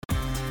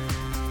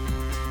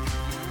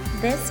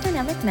This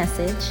dynamic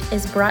message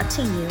is brought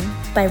to you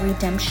by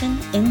Redemption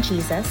in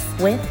Jesus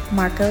with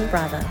Marco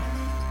Bravo.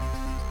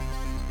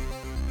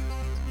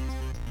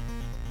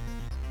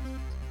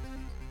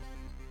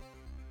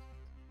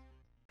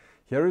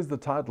 Here is the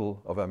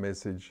title of our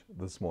message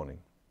this morning.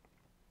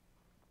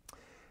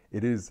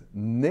 It is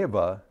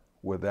Never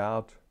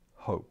Without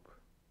Hope.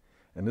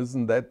 And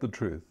isn't that the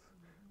truth?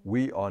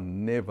 We are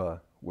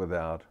never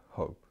without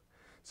hope.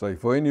 So if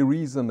for any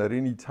reason at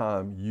any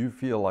time you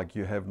feel like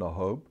you have no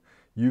hope,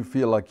 you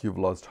feel like you've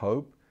lost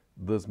hope,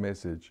 this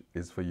message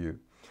is for you.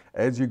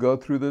 As you go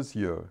through this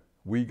year,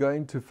 we're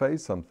going to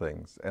face some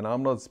things. And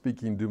I'm not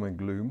speaking doom and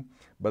gloom,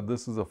 but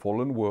this is a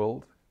fallen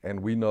world, and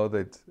we know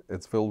that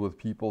it's filled with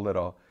people that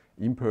are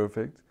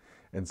imperfect.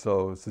 And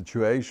so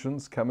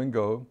situations come and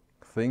go,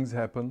 things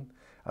happen.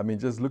 I mean,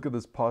 just look at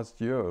this past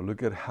year.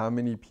 Look at how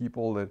many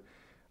people that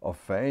of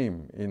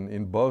fame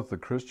in both the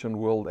Christian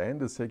world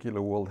and the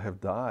secular world have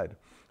died.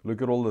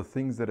 Look at all the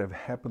things that have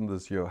happened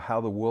this year,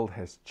 how the world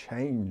has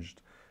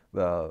changed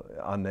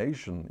our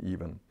nation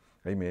even.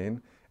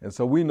 Amen. And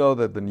so we know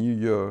that the new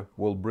year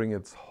will bring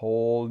its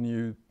whole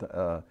new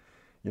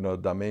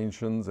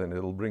dimensions, and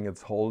it'll bring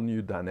its whole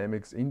new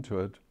dynamics into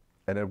it,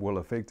 and it will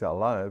affect our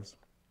lives.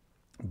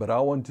 But I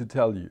want to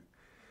tell you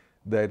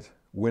that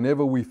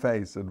whenever we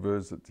face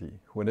adversity,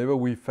 whenever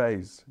we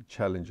face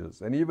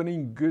challenges, and even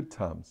in good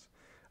times,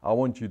 I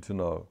want you to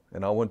know,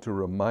 and I want to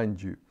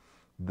remind you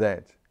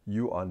that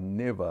you are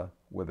never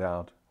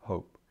without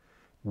hope.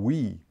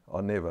 We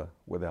are never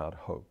without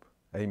hope.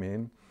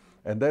 Amen.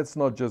 And that's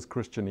not just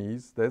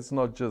Christianese. That's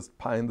not just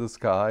pie in the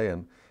sky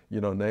and,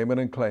 name it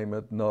and claim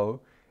it.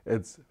 No,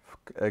 it's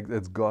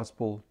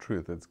gospel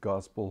truth. It's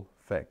gospel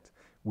fact.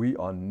 We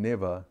are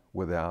never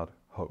without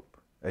hope.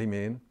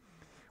 Amen.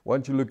 Why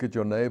don't you look at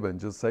your neighbor and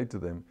just say to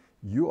them,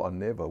 you are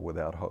never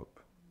without hope.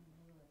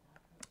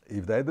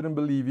 If they didn't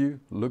believe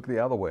you, look the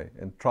other way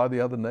and try the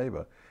other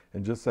neighbor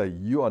and just say,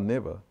 you are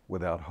never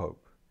without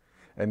hope.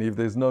 And if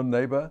there's no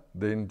neighbor,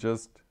 then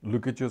just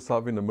look at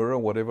yourself in the mirror,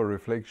 whatever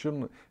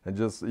reflection, and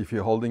just, if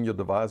you're holding your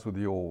device with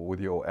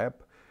your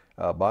app,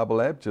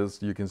 Bible app,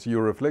 just you can see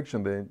your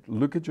reflection there.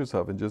 Look at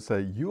yourself and just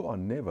say, you are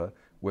never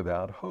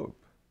without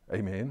hope.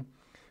 Amen.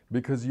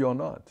 Because you're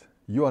not.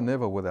 You are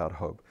never without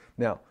hope.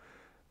 Now,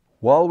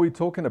 while we're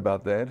talking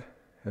about that,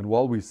 and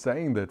while we're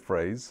saying that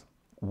phrase,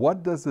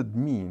 what does it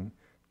mean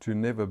to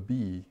never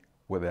be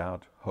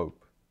without hope?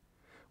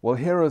 Well,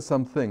 here are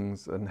some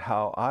things and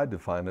how I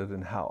define it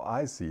and how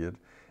I see it,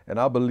 and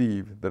I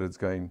believe that it's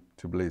going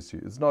to bless you.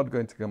 It's not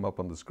going to come up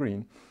on the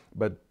screen,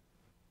 but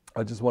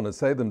I just want to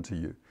say them to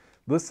you.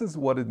 This is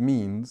what it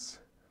means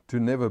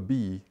to never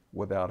be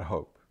without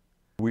hope.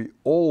 We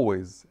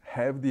always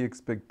have the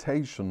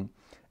expectation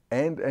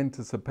and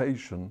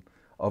anticipation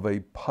of a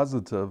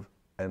positive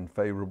and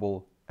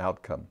favorable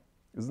outcome.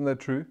 Isn't that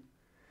true?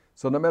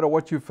 So no matter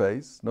what you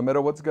face, no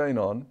matter what's going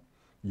on,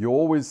 you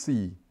always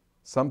see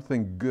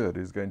something good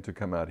is going to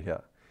come out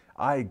here.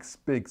 I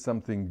expect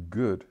something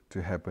good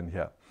to happen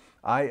here.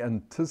 I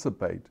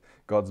anticipate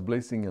God's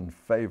blessing and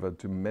favor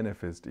to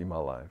manifest in my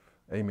life.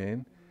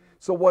 Amen.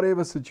 So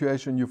whatever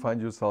situation you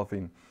find yourself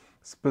in,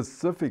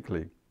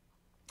 specifically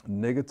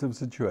negative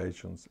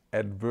situations,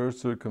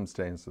 adverse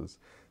circumstances,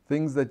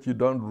 things that you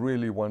don't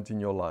really want in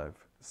your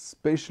life,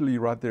 especially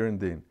right there and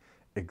then,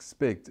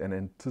 expect and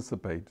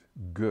anticipate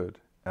good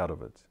out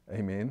of it.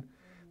 Amen.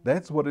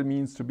 That's what it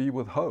means to be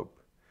with hope.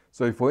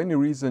 So if for any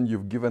reason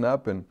you've given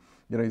up and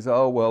you say,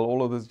 oh, well,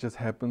 all of this just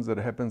happens. It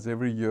happens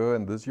every year,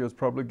 and this year is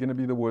probably going to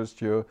be the worst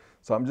year,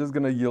 so I'm just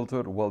going to yield to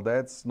it. Well,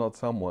 that's not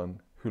someone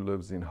who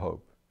lives in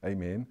hope.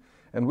 Amen.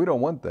 And we don't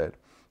want that,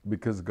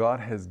 because God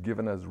has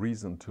given us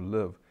reason to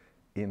live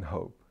in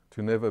hope,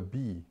 to never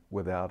be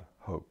without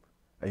hope.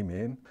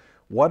 Amen.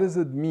 What does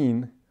it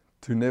mean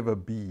to never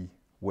be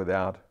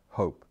without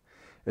hope?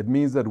 It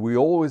means that we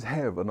always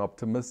have an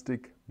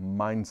optimistic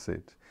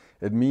mindset.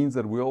 It means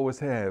that we always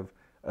have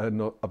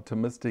an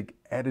optimistic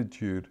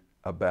attitude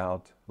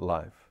about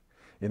life.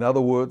 In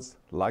other words,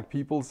 like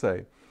people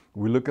say,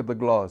 we look at the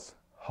glass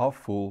half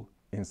full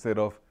instead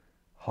of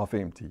half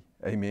empty.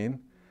 Amen.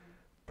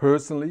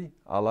 Personally,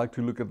 I like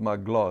to look at my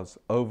glass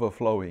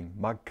overflowing.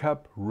 My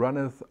cup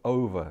runneth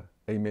over.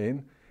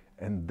 Amen.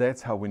 And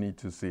that's how we need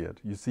to see it.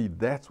 You see,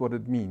 that's what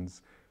it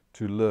means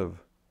to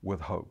live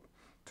with hope,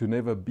 to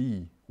never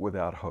be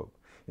without hope.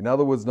 In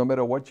other words, no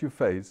matter what you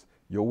face,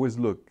 you always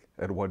look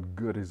at what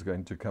good is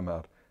going to come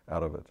out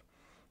of it.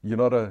 You're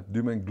not a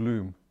doom and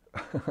gloom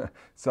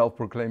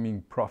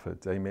self-proclaiming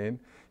prophet. Amen.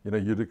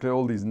 You declare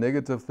all these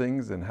negative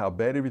things and how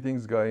bad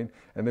everything's going,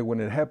 and then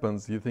when it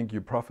happens, you think you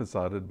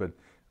prophesied it, but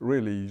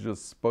really you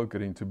just spoke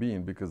it into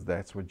being because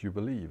that's what you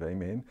believe.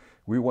 Amen.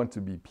 We want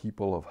to be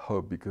people of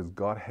hope because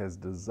God has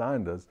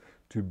designed us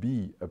to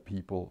be a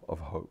people of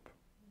hope.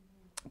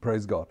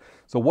 Praise God.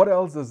 So what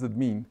else does it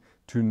mean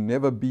to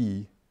never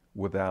be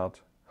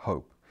without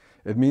hope?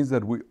 It means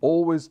that we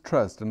always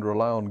trust and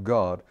rely on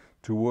God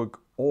to work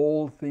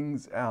all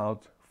things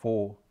out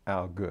for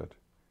our good.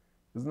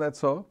 Isn't that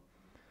so?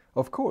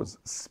 Of course,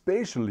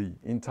 especially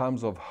in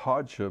times of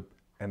hardship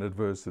and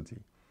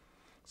adversity.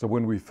 So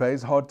when we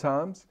face hard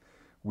times,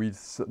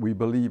 we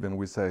believe and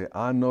we say,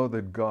 I know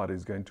that God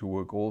is going to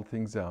work all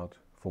things out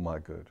for my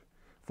good,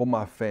 for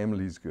my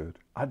family's good.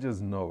 I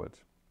just know it.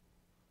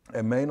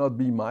 It may not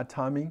be my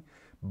timing,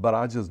 but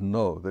I just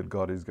know that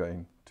God is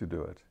going to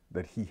do it,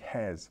 that He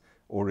has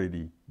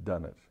already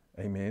done it.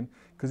 Amen.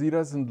 Because He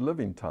doesn't live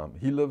in time.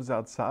 He lives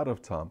outside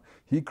of time.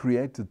 He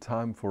created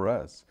time for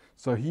us.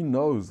 So He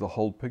knows the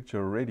whole picture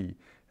already.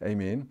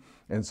 Amen.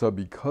 And so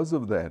because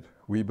of that,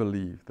 we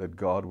believe that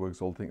God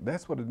works all things.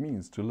 That's what it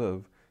means to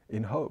live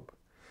in hope.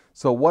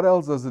 So what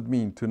else does it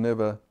mean to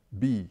never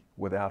be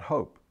without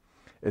hope?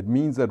 It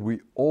means that we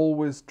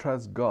always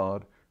trust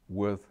God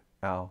with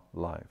our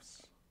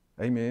lives.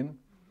 Amen.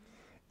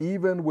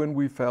 Even when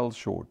we fell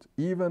short,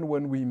 even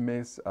when we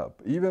mess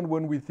up, even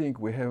when we think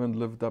we haven't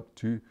lived up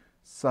to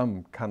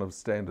some kind of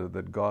standard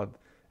that God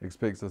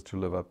expects us to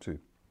live up to.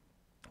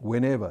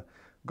 Whenever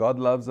God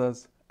loves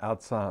us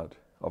outside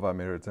of our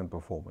merits and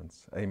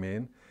performance.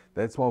 Amen.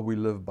 That's why we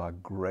live by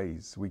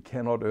grace. We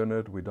cannot earn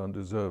it. We don't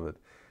deserve it.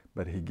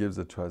 But He gives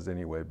it to us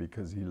anyway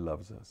because He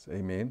loves us.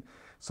 Amen.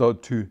 So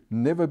to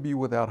never be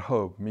without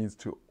hope means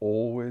to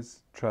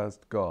always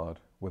trust God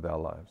with our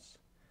lives.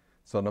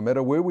 So no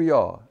matter where we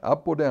are,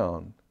 up or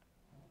down,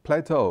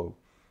 plateau,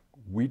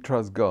 we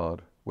trust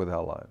God with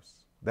our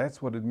lives.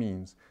 That's what it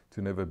means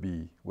to never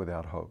be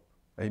without hope.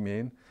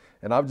 Amen.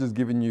 And I've just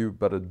given you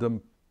but a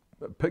dim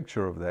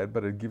picture of that,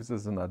 but it gives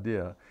us an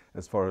idea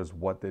as far as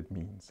what that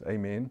means.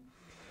 Amen.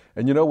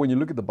 And you know, when you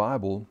look at the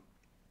Bible,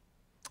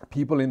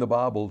 people in the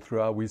Bible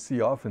throughout, we see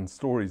often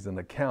stories and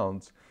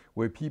accounts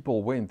where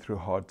people went through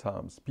hard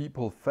times.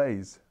 People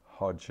face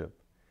hardship.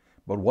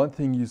 But one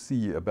thing you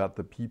see about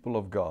the people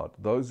of God,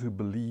 those who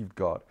believed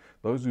God,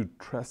 those who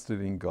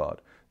trusted in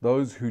God,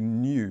 those who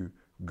knew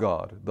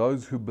God,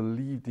 those who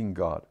believed in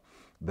God,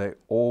 they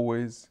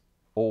always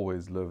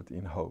lived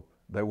in hope.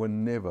 They were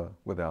never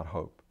without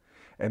hope.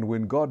 And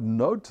when God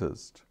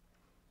noticed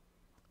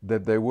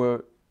that they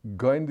were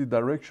going the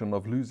direction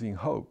of losing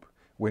hope,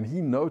 when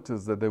He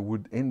noticed that they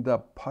would end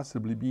up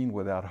possibly being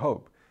without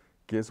hope,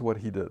 guess what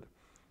He did?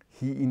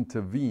 He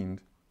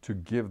intervened to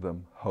give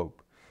them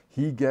hope.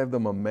 He gave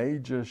them a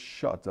major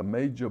shot, a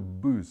major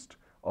boost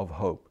of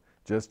hope,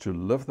 just to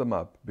lift them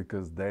up,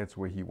 because that's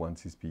where He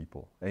wants His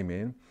people.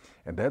 Amen.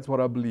 And that's what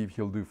I believe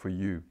He'll do for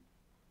you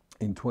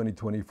in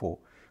 2024.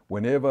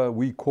 Whenever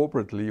we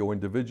corporately or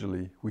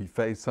individually, we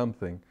face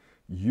something,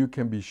 you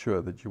can be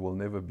sure that you will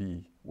never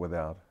be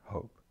without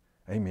hope.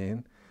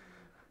 Amen.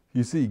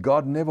 You see,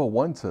 God never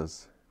wants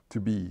us to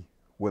be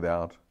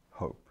without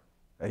hope.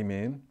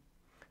 Amen.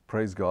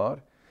 Praise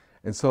God.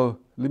 And so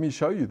let me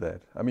show you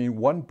that. I mean,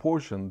 one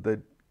portion that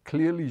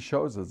clearly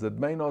shows us, it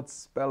may not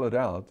spell it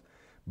out,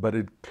 but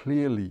it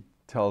clearly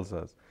tells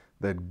us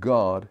that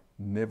God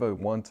never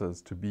wants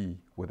us to be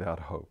without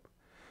hope.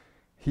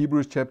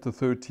 Hebrews chapter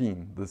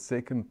 13, the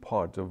second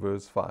part of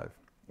verse 5,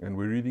 and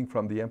we're reading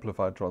from the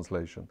Amplified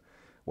Translation.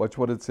 Watch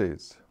what it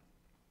says.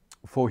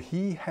 For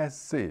He has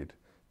said,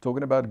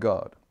 talking about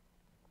God,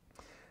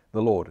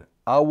 the Lord,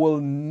 I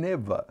will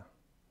never,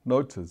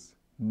 notice,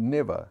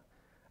 never,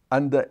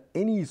 under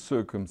any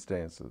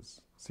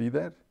circumstances, see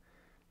that?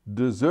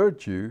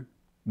 Desert you,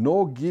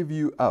 nor give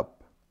you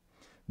up,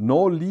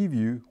 nor leave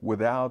you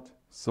without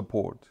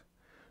support,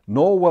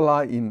 nor will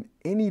I in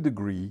any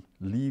degree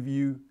leave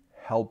you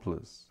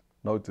helpless.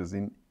 Notice,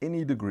 in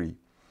any degree.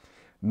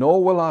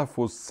 Nor will I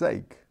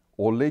forsake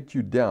or let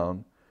you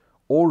down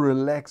or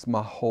relax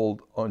my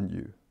hold on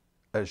you.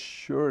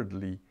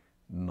 Assuredly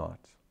not.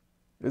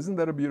 Isn't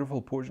that a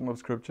beautiful portion of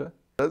Scripture?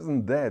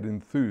 Doesn't that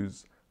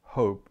enthuse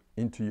hope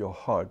into your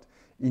heart,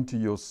 into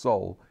your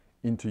soul,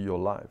 into your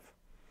life?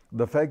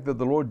 The fact that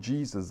the Lord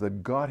Jesus,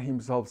 that God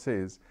Himself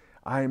says,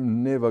 I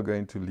am never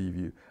going to leave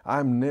you.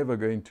 I'm never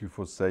going to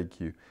forsake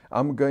you.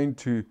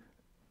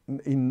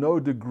 In no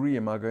degree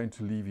am I going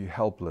to leave you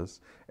helpless,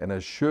 and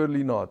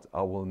assuredly not,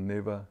 I will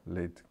never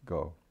let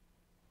go.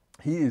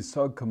 He is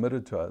so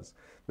committed to us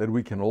that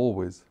we can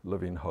always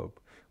live in hope.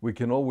 We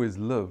can always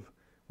live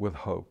with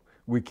hope.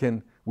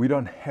 We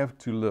don't have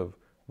to live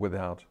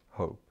without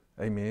hope.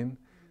 Amen.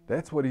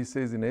 That's what He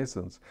says in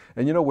essence.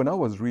 And you know, when I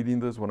was reading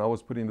this, when I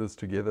was putting this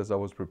together as I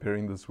was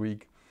preparing this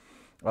week,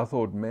 I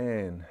thought,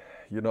 man,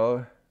 you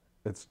know,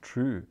 it's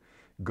true.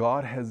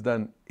 God has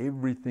done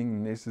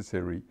everything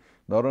necessary,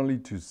 not only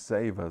to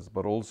save us,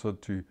 but also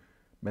to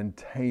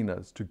maintain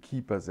us, to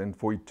keep us, and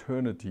for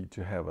eternity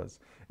to have us,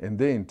 and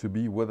then to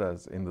be with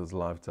us in this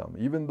lifetime.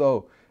 Even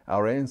though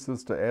our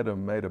ancestor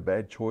Adam made a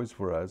bad choice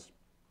for us,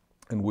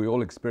 and we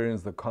all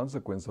experience the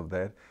consequence of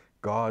that,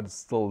 God's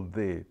still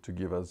there to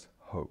give us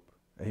hope.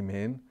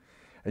 Amen.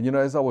 And you know,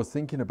 as I was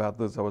thinking about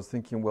this, I was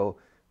thinking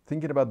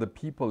about the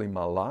people in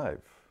my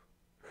life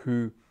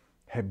who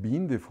have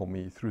been there for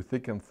me through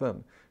thick and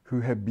thin, who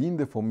have been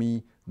there for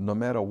me no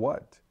matter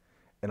what.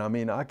 And I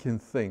mean, I can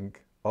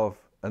think of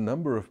a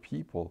number of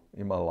people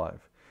in my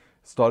life,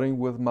 starting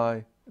with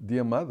my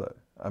dear mother.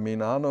 I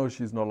mean, I know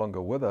she's no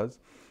longer with us,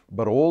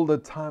 but all the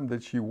time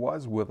that she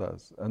was with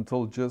us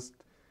until just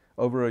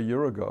over a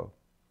year ago,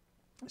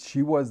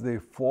 She was there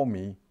for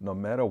me no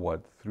matter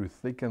what, through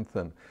thick and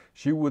thin.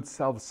 She would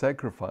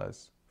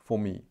self-sacrifice for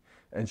me,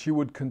 and she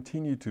would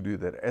continue to do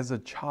that. As a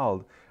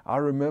child, I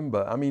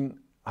remember,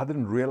 I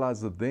didn't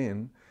realize it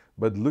then,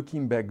 but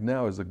looking back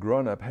now as a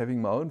grown-up,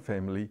 having my own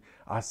family,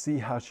 I see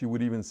how she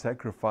would even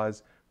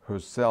sacrifice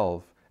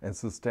herself and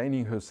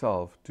sustaining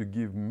herself to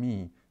give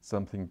me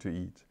something to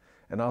eat.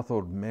 And I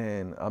thought,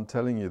 man, I'm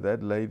telling you,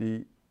 that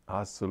lady,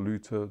 I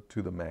salute her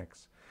to the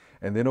max.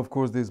 And then, of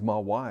course, there's my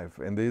wife,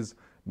 and there's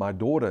my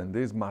daughter, and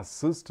there's my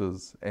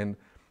sisters, and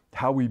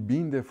how we've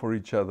been there for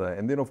each other.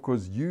 And then, of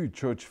course, you,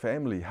 church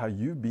family, how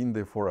you've been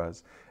there for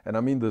us.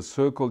 And the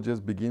circle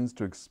just begins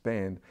to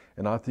expand.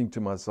 And I think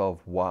to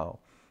myself, wow,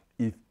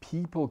 if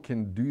people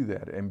can do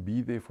that and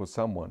be there for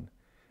someone,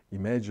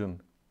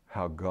 imagine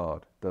how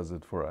God does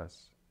it for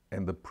us.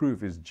 And the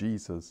proof is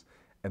Jesus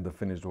and the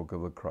finished work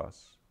of the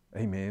cross.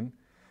 Amen.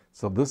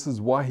 So this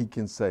is why he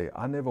can say,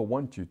 I never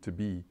want you to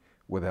be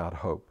without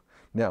hope.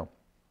 Now,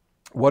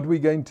 what we're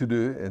going to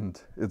do, and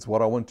it's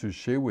what I want to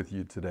share with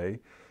you today,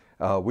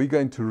 we're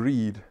going to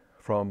read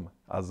from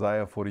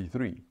Isaiah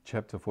 43,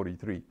 chapter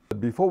 43. But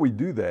before we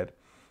do that,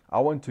 I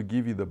want to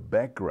give you the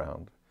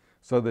background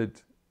so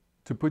that,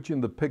 to put you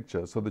in the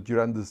picture, so that you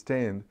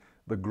understand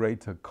the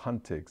greater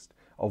context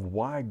of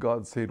why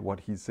God said what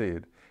he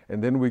said.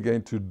 And then we're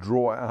going to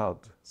draw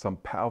out some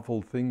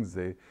powerful things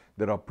there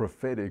that are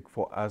prophetic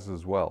for us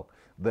as well.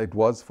 That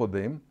was for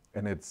them,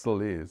 and it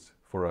still is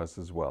for us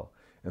as well.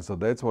 And so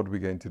that's what we're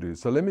going to do.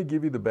 So let me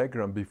give you the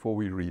background before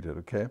we read it,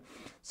 okay?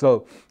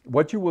 So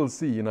what you will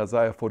see in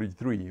Isaiah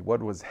 43,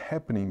 what was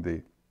happening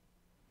there,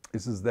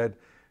 is that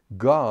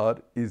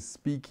God is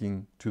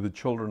speaking to the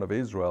children of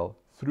Israel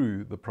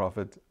through the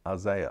prophet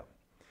Isaiah.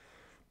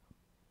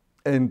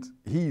 And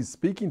he is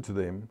speaking to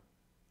them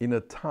in a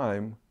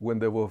time when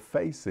they were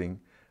facing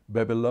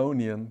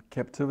Babylonian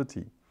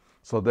captivity.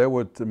 So they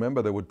were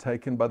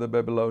taken by the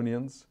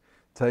Babylonians,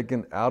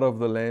 taken out of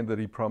the land that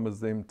he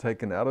promised them,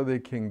 taken out of their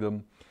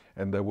kingdom,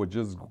 and they were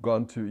just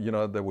gone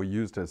to, they were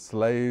used as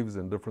slaves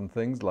and different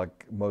things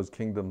like most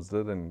kingdoms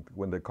did and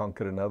when they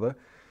conquered another.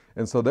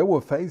 And so they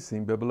were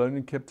facing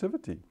Babylonian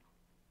captivity.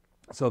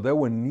 So they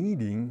were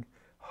needing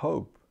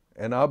hope.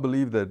 And I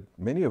believe that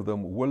many of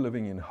them were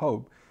living in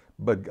hope,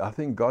 but I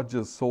think God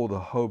just saw the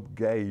hope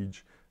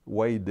gauge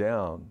way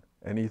down,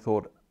 and he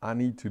thought, I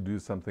need to do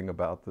something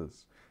about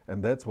this.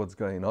 And that's what's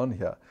going on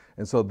here.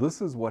 And so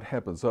this is what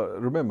happens. So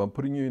remember, I'm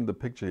putting you in the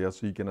picture here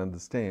so you can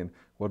understand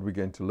what we're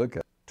going to look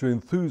at. To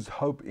enthuse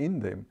hope in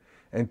them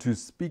and to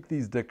speak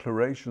these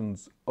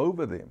declarations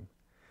over them.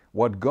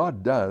 What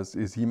God does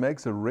is he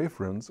makes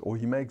reference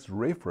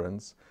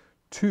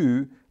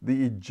to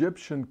the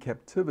Egyptian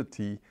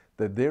captivity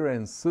that their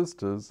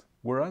ancestors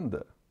were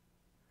under.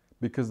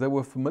 Because they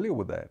were familiar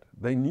with that.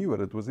 They knew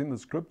it. It was in the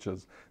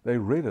scriptures. They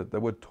read it. They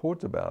were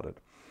taught about it.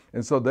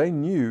 And so they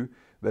knew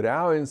that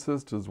our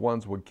ancestors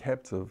once were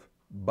captive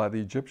by the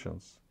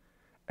Egyptians.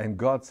 And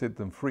God set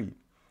them free.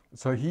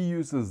 So he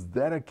uses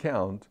that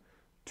account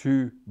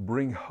to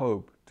bring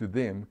hope to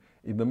them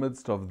in the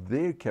midst of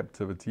their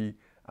captivity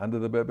under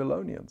the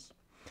Babylonians.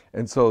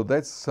 And so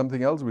that's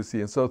something else we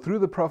see. And so through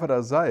the prophet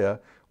Isaiah,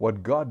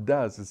 what God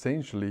does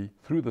essentially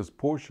through this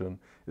portion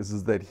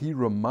is that he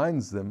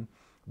reminds them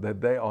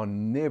that they are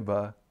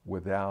never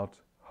without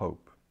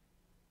hope.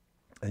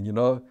 And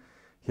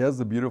here's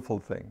the beautiful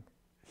thing.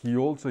 He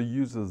also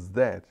uses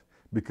that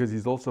because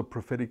he's also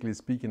prophetically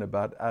speaking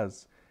about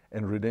us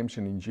and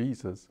redemption in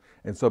Jesus.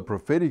 And so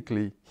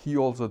prophetically, he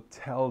also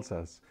tells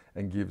us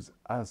and gives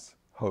us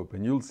hope.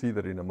 And you'll see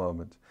that in a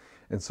moment.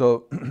 And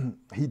so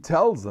he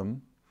tells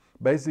them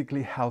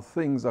basically how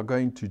things are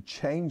going to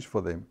change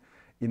for them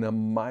in a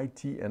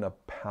mighty and a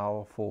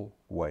powerful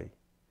way.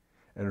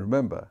 And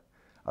remember,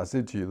 I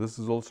said to you, this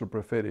is also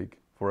prophetic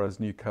for us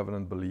New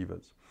Covenant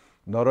believers.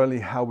 Not only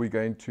how we're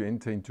going to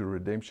enter into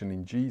redemption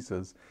in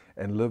Jesus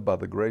and live by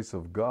the grace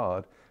of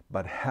God,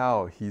 but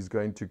how he's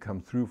going to come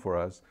through for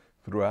us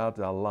throughout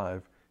our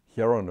life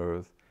here on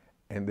earth,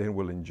 and then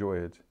we'll enjoy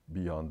it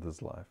beyond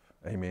this life.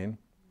 Amen.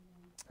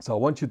 So I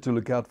want you to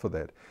look out for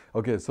that.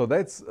 Okay, so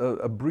that's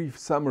a brief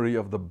summary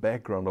of the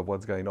background of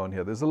what's going on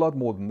here. There's a lot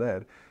more than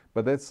that,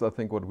 but that's, I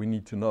think, what we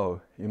need to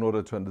know in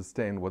order to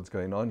understand what's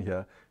going on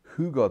here,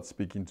 who God's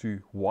speaking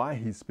to, why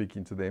he's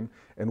speaking to them,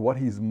 and what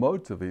his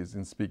motive is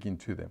in speaking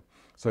to them.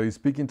 So he's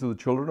speaking to the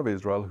children of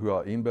Israel who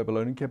are in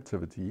Babylonian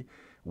captivity.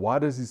 Why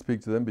does he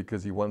speak to them?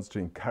 Because he wants to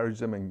encourage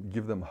them and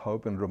give them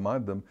hope and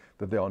remind them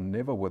that they are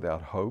never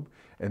without hope,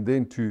 and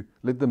then to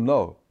let them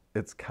know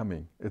it's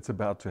coming, it's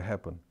about to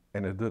happen.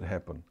 And it did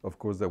happen. Of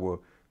course, they were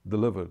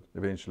delivered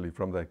eventually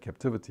from that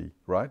captivity,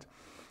 right?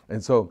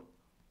 And so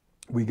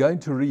we're going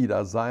to read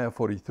Isaiah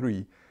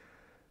 43,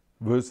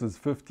 verses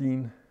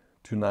 15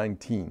 to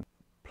 19.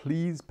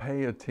 Please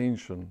pay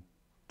attention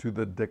to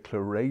the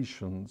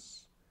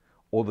declarations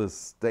or the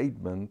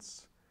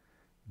statements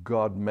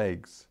God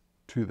makes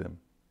to them,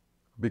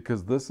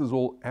 because this is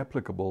all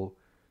applicable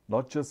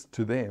not just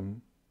to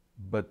them,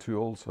 but to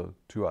also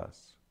to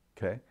us,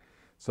 okay?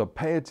 So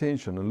pay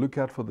attention and look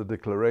out for the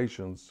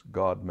declarations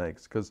God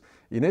makes. Because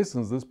in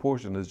essence, this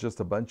portion is just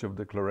a bunch of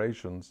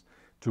declarations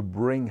to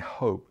bring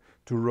hope,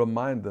 to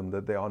remind them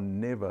that they are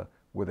never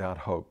without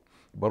hope,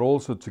 but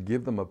also to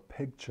give them a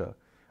picture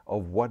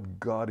of what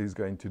God is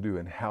going to do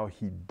and how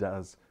He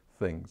does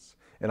things.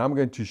 And I'm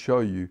going to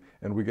show you,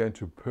 and we're going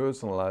to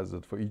personalize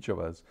it for each of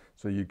us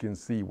so you can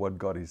see what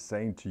God is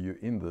saying to you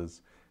in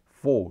this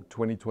for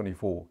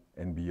 2024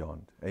 and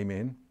beyond.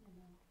 Amen.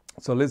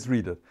 So let's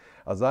read it.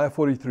 Isaiah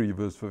 43,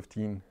 verse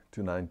 15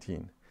 to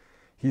 19.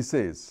 He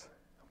says,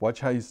 watch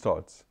how he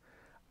starts.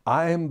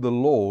 I am the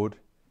Lord,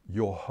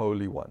 your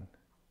Holy One,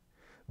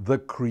 the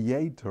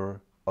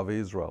Creator of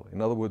Israel.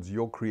 In other words,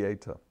 your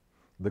Creator,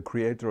 the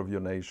Creator of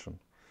your nation.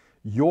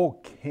 Your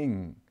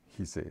King,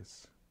 he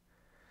says.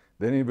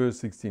 Then in verse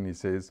 16 he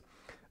says,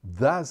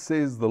 thus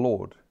says the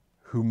Lord,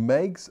 who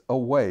makes a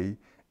way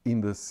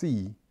in the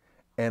sea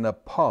and a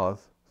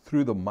path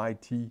through the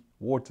mighty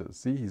waters.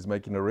 See, he's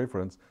making a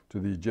reference to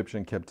the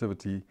Egyptian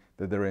captivity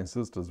that their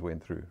ancestors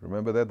went through.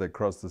 Remember that? They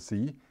crossed the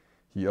sea.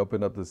 He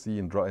opened up the sea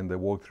and they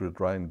walked through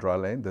dry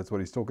land. That's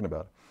what he's talking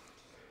about.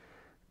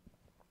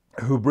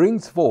 Who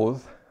brings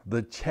forth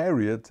the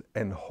chariot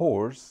and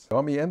horse,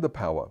 army and the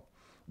power.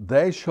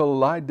 They shall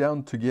lie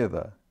down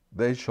together.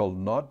 They shall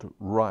not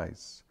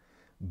rise.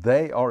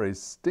 They are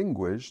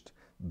extinguished.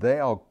 They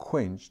are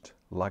quenched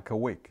like a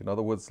wick. In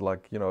other words,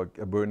 like,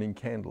 a burning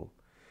candle.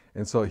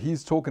 And so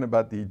he's talking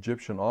about the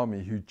Egyptian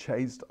army who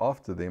chased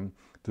after them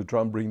to try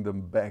and bring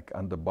them back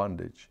under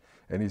bondage.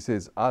 And he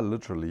says, I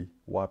literally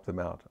wiped them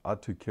out. I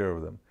took care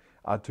of them.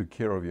 I took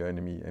care of your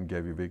enemy and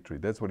gave you victory.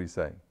 That's what he's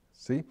saying.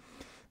 See?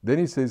 Then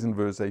he says in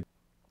verse 8,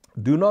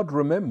 do not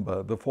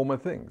remember the former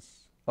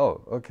things.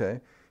 Oh, okay.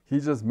 He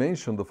just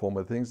mentioned the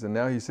former things, and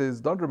now he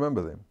says, don't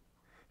remember them.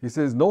 He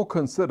says, nor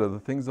consider the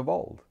things of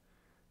old.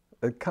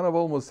 It kind of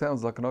almost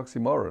sounds like an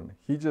oxymoron.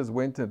 He just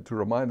went in to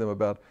remind them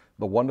about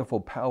the wonderful,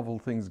 powerful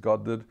things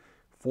God did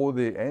for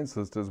their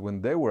ancestors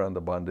when they were under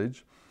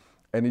bondage.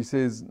 And he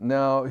says,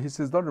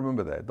 don't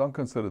remember that. Don't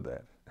consider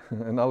that.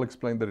 And I'll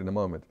explain that in a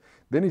moment.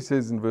 Then he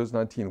says in verse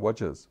 19,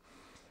 watch this.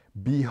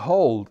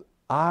 Behold,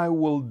 I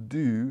will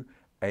do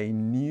a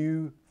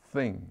new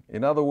thing.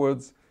 In other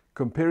words,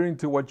 comparing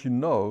to what you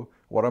know,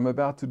 what I'm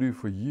about to do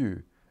for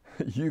you,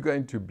 you're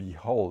going to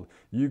behold,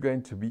 you're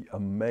going to be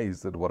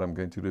amazed at what I'm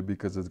going to do,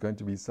 because it's going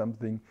to be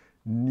something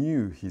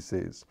new, he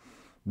says.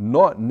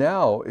 Not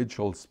now it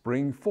shall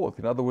spring forth.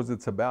 In other words,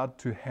 it's about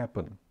to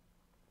happen.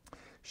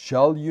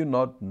 Shall you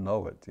not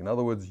know it? In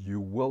other words, you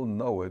will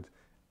know it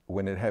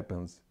when it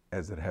happens,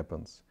 as it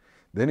happens.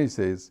 Then he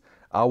says,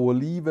 I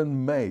will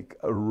even make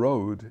a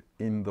road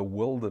in the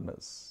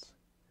wilderness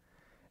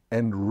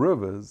and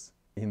rivers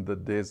in the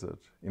desert.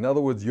 In other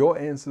words, your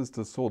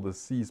ancestors saw the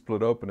sea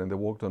split open and they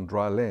walked on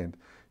dry land.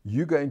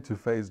 You're going to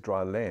face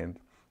dry land,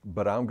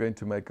 but I'm going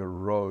to make a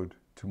road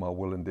to my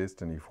will and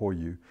destiny for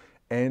you.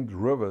 And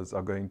rivers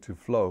are going to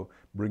flow,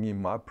 bringing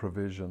my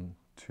provision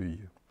to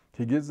you.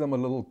 He gives them a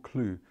little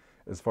clue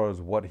as far as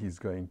what he's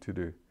going to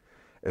do.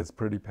 It's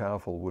pretty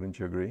powerful, wouldn't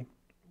you agree?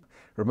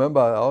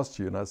 Remember, I asked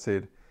you and I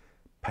said,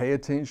 pay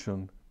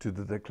attention to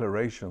the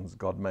declarations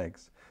God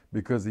makes.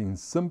 Because in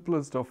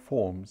simplest of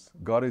forms,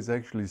 God is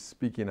actually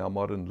speaking our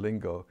modern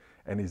lingo,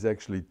 and He's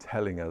actually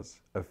telling us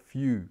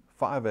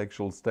 5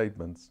 actual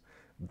statements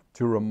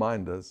to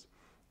remind us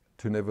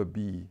to never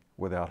be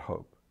without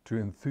hope, to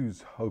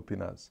enthuse hope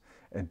in us,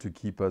 and to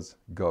keep us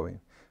going.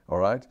 All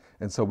right?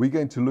 And so we're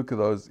going to look at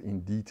those in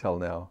detail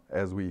now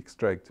as we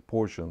extract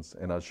portions,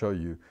 and I'll show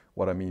you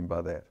what I mean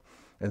by that.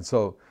 And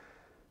so,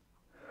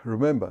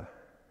 remember,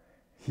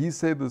 He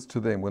said this to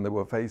them when they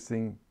were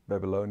facing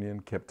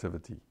Babylonian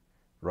captivity.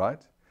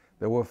 Right?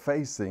 They were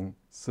facing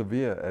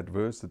severe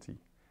adversity.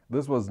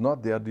 This was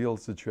not the ideal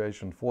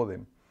situation for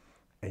them.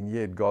 And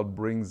yet God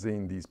brings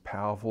in these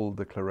powerful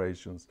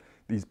declarations,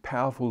 these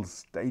powerful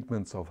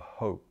statements of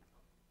hope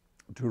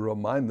to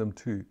remind them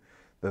too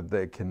that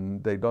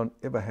they don't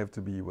ever have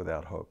to be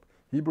without hope.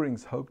 He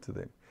brings hope to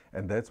them.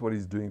 And that's what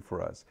He's doing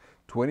for us.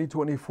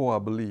 2024, I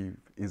believe,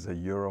 is a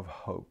year of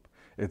hope.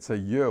 It's a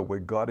year where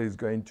God is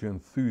going to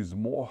enthuse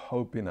more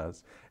hope in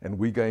us, and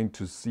we're going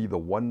to see the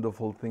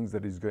wonderful things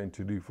that He's going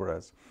to do for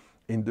us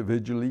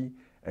individually,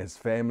 as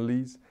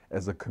families,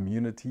 as a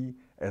community,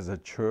 as a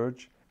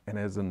church, and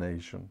as a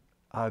nation.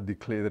 I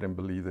declare that and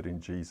believe it in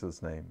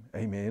Jesus' name.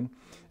 Amen.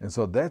 And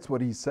so that's what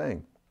He's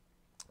saying.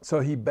 So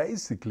He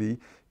basically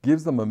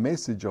gives them a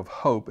message of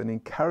hope and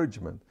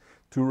encouragement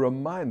to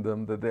remind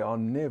them that they are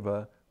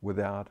never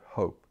without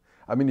hope.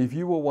 I mean, if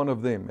you were one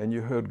of them and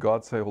you heard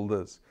God say all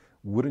this,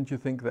 wouldn't you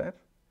think that?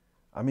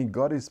 I mean,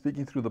 God is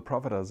speaking through the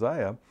prophet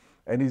Isaiah,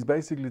 and He's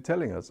basically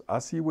telling us, I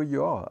see where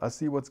you are. I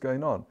see what's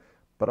going on,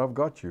 but I've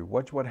got you.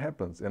 Watch what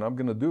happens, and I'm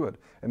going to do it.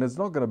 And it's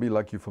not going to be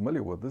like you're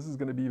familiar with. This is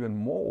going to be even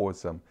more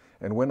awesome.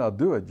 And when I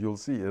do it, you'll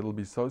see it'll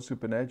be so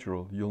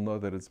supernatural, you'll know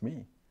that it's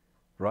me,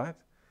 right?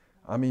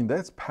 I mean,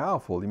 that's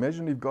powerful.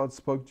 Imagine if God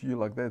spoke to you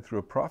like that through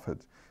a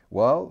prophet.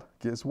 Well,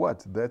 guess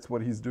what? That's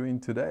what he's doing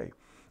today.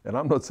 And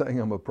I'm not saying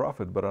I'm a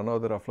prophet, but I know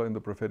that I flow in the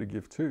prophetic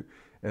gift too.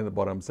 And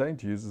what I'm saying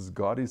to you is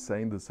God is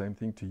saying the same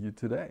thing to you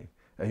today.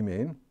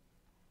 Amen.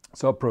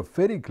 So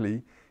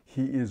prophetically,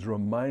 he is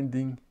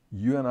reminding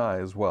you and I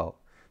as well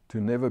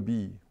to never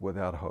be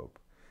without hope,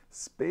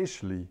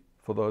 especially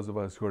for those of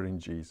us who are in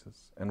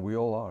Jesus. And we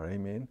all are.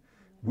 Amen.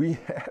 We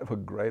have a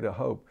greater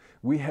hope.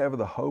 We have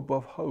the hope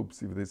of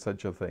hopes, if there's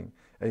such a thing.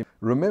 Amen.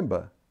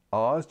 Remember,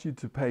 I asked you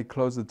to pay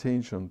close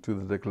attention to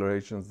the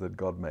declarations that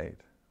God made,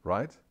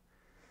 right?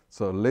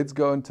 So let's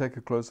go and take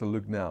a closer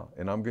look now.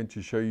 And I'm going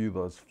to show you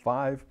those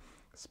 5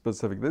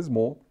 specific. There's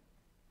more,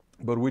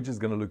 but we're just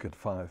going to look at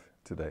 5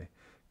 today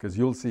because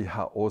you'll see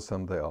how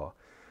awesome they are.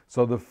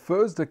 So the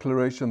first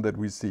declaration that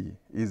we see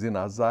is in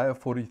Isaiah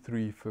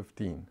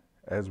 43:15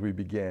 as we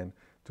began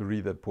to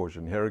read that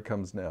portion. Here it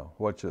comes now.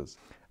 Watch this.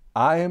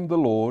 I am the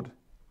Lord,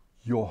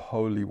 your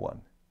Holy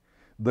One,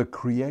 the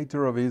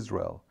Creator of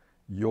Israel,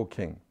 your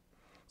King.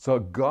 So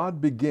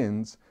God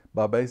begins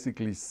by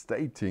basically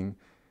stating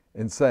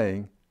and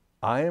saying,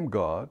 I am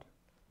God,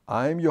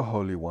 I am your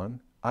Holy One,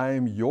 I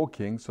am your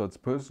King, so it's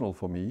personal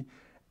for me,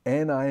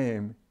 and I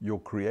am your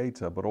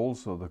Creator, but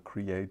also the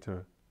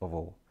Creator of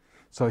all.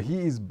 So he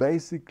is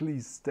basically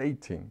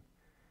stating,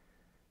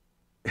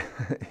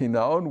 in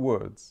our own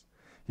words,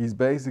 he's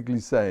basically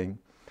saying,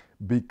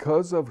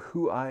 because of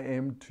who I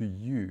am to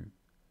you,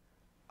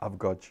 I've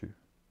got you.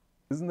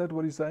 Isn't that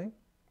what he's saying?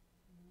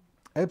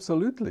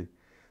 Absolutely.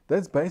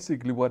 That's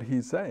basically what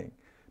he's saying.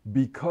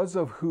 Because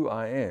of who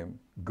I am,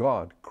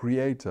 God,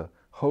 Creator,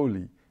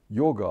 Holy,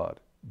 your God,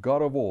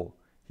 God of all,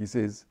 he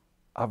says,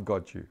 I've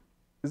got you.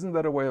 Isn't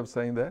that a way of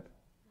saying that?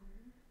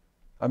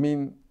 I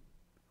mean,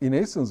 in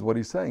essence, what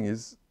he's saying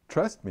is,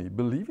 trust me,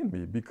 believe in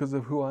me because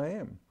of who I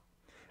am.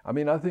 I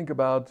mean, I think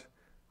about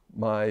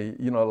my,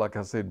 like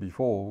I said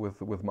before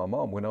with my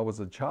mom, when I was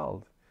a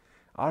child,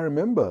 I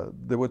remember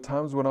there were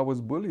times when I was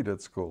bullied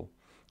at school.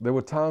 There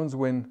were times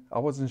when I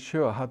wasn't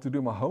sure how to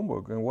do my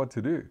homework and what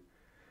to do.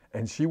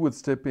 And she would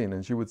step in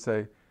and she would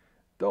say,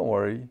 don't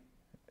worry,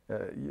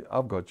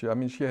 I've got you. I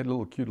mean, she had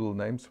cute little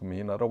names for me,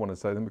 and I don't want to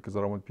say them because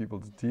I don't want people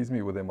to tease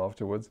me with them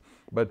afterwards.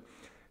 But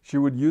she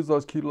would use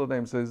those cute little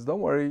names, says, don't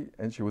worry,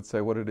 and she would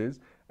say what it is.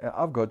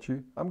 I've got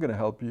you. I'm going to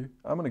help you.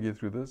 I'm going to get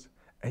through this.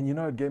 And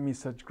it gave me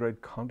such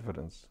great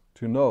confidence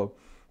to know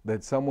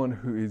that someone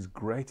who is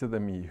greater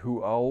than me,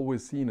 who I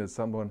always seen as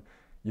someone,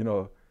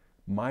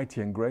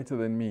 mighty and greater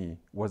than me,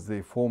 was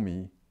there for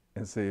me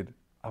and said,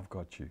 I've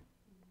got you.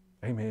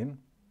 Amen.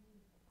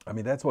 I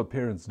mean, that's what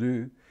parents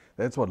do.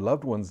 That's what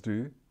loved ones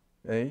do.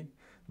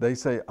 They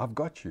say, I've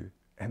got you.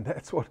 And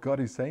that's what God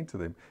is saying to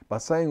them. By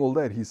saying all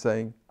that, he's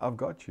saying, I've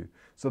got you.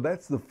 So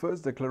that's the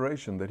first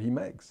declaration that he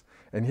makes.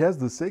 And here's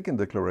the second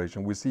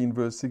declaration we see in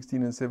verse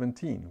 16 and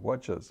 17.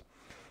 Watch us.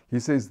 He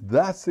says,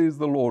 thus says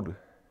the Lord,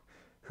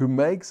 who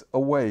makes a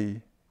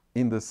way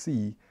in the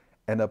sea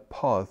and a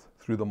path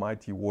through the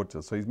mighty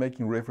waters. So he's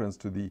making reference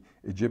to the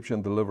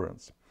Egyptian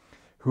deliverance.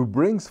 Who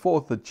brings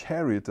forth the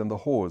chariot and the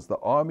horse, the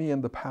army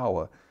and the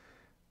power.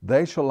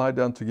 They shall lie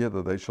down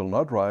together, they shall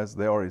not rise,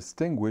 they are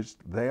extinguished,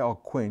 they are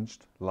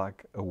quenched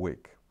like a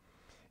wick.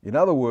 In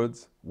other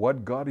words,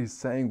 what God is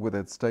saying with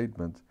that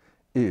statement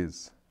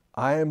is,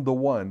 I am the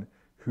one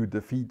who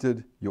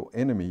defeated your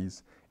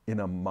enemies in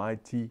a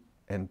mighty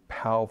and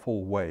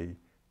powerful way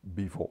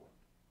before.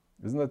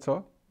 Isn't that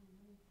so?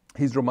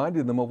 He's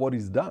reminding them of what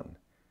he's done.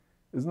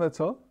 Isn't that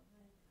so?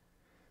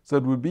 So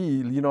it would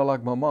be,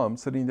 like my mom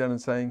sitting down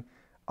and saying,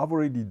 I've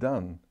already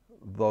done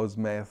those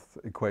math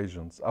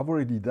equations. I've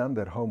already done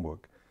that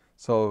homework.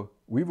 So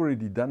we've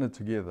already done it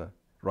together,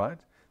 right?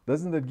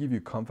 Doesn't that give you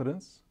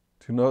confidence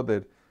to know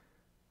that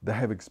they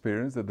have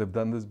experience, that they've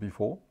done this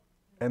before?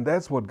 And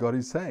that's what God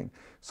is saying.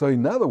 So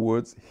in other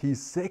words,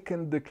 his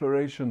second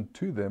declaration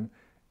to them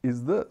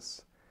is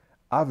this: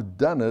 I've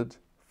done it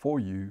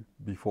for you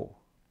before.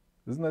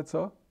 Isn't that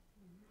so?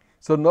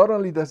 So not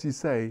only does he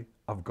say,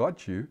 I've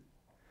got you,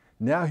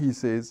 now he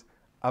says,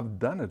 I've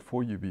done it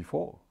for you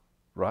before,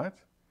 right?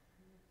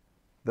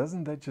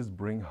 Doesn't that just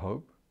bring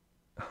hope?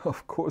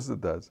 Of course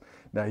it does.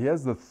 Now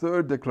here's the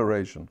third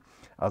declaration.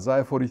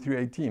 Isaiah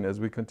 43:18, as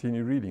we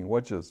continue reading.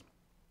 Watch this.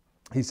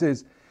 He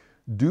says,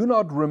 do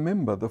not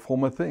remember the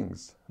former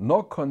things,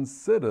 nor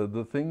consider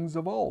the things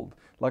of old.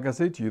 Like I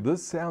said to you,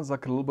 this sounds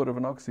like a little bit of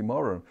an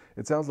oxymoron.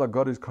 It sounds like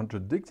God is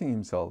contradicting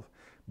himself.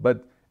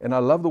 And I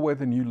love the way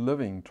the New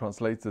Living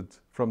translates it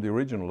from the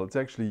original. It's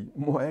actually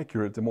more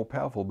accurate and more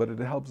powerful, but it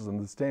helps us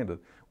understand it.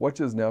 Watch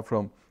this now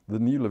from the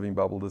New Living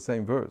Bible, the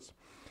same verse.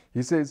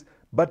 He says,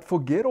 but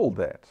forget all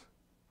that.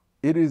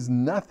 It is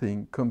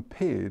nothing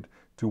compared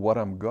to what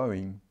I'm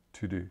going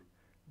to do.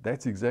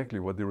 That's exactly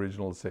what the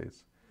original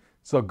says.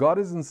 So God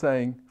isn't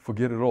saying,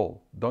 forget it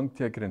all. Don't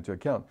take it into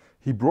account.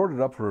 He brought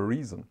it up for a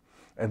reason.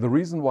 And the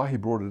reason why he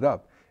brought it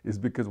up is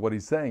because what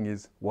he's saying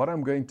is, what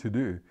I'm going to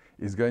do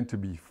is going to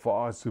be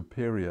far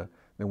superior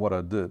than what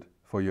I did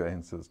for your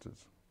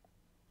ancestors.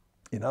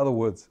 In other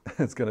words,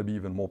 it's going to be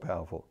even more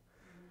powerful.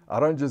 I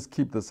don't just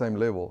keep the same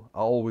level. I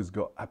always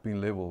go up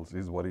in levels,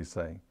 is what he's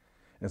saying.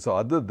 And so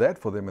I did that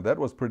for them, and that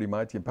was pretty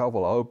mighty and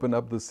powerful. I opened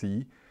up the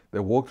sea, they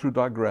walked through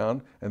dry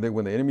ground, and then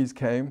when the enemies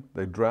came,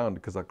 they drowned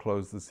because I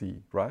closed the sea,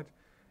 right?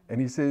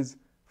 And he says,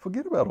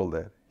 forget about all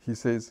that. He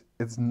says,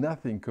 it's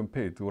nothing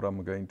compared to what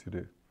I'm going to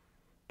do.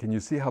 Can you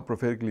see how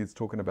prophetically it's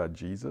talking about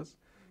Jesus?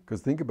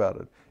 Because think about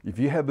it. If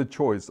you had the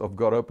choice of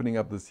God opening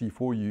up the sea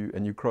for you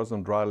and you cross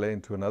on dry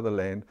land to another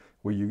land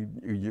where you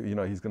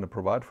know He's going to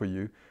provide for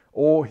you,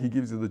 or He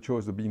gives you the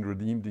choice of being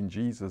redeemed in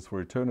Jesus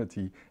for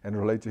eternity and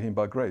relate to Him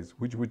by grace,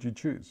 which would you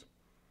choose?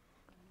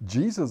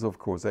 Jesus, of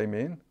course,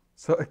 amen.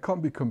 So it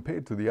can't be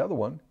compared to the other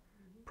one.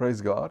 Praise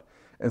God.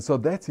 And so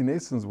that's in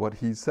essence what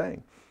He's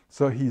saying.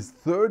 So His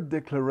third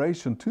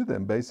declaration to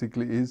them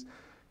basically is,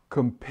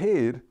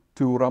 compared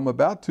to what I'm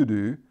about to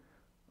do,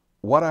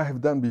 what I have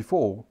done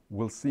before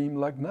will seem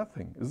like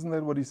nothing. Isn't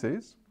that what He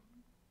says?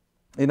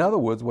 In other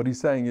words, what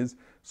He's saying is,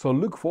 so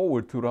look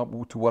forward to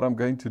what I'm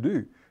going to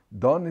do.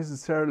 Don't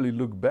necessarily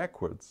look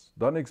backwards.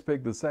 Don't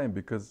expect the same,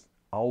 because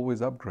I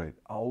always upgrade.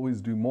 I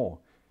always do more.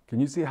 Can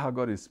you see how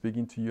God is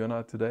speaking to you and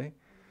I today?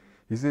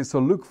 He says, so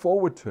look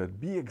forward to it.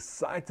 Be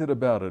excited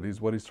about it, is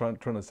what He's trying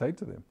to say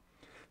to them.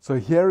 So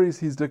here is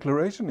His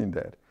declaration in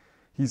that.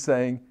 He's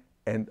saying,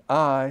 and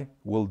I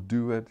will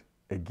do it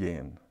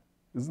again.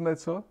 Isn't that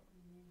so?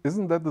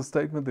 Isn't that the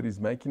statement that He's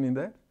making in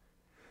that?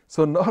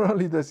 So not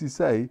only does He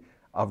say,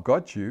 I've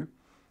got you,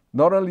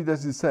 not only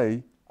does He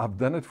say, I've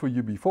done it for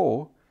you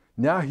before,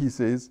 now He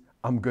says,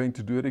 I'm going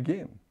to do it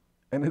again.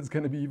 And it's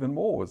going to be even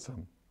more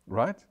awesome,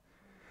 right?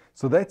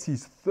 So that's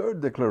His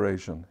third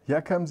declaration.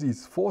 Here comes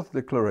His fourth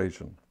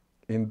declaration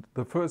in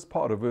the first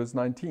part of verse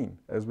 19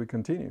 as we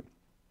continue.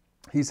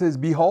 He says,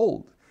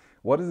 behold.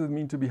 What does it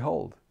mean to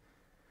behold?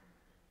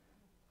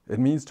 It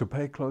means to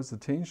pay close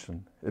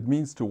attention. It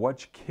means to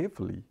watch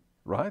carefully,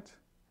 right?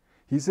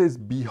 He says,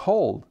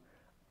 behold,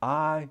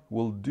 I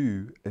will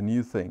do a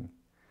new thing.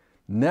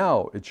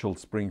 Now it shall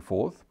spring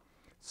forth.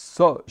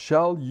 So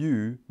shall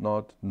you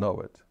not know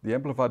it? The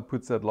Amplified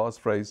puts that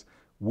last phrase,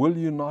 will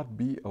you not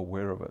be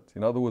aware of it?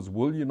 In other words,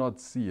 will you not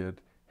see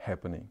it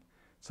happening?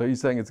 So He's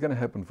saying it's going to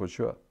happen for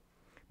sure.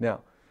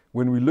 Now,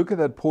 when we look at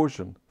that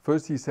portion,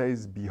 first He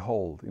says,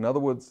 behold. In other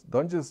words,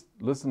 don't just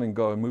listen and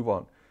go and move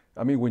on.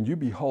 I mean, when you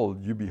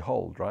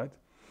behold, right?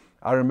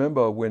 I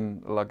remember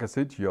when, like I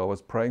said to you, I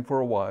was praying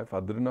for a wife. I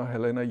didn't know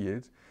Helena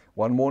yet.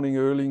 One morning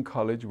early in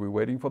college, we're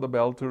waiting for the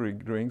bell to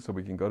ring so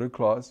we can go to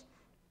class.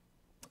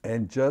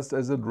 And just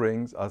as it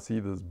rings, I see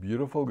this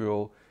beautiful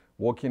girl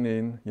walking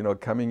in,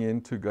 coming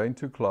in to going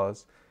to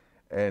class.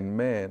 And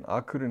man,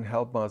 I couldn't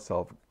help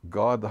myself.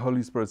 God, the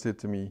Holy Spirit said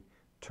to me,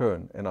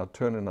 turn. And I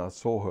turned and I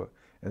saw her.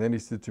 And then He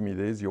said to me,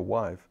 there's your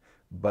wife.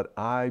 But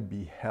I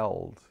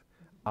beheld.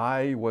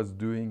 I was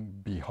doing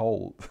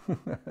behold.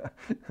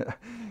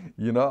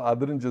 I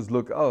didn't just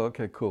look, oh,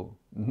 okay, cool.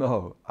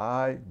 No,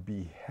 I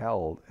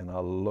beheld and I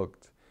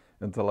looked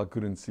until I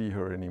couldn't see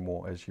her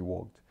anymore as she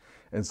walked.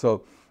 And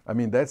so, I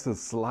mean, that's a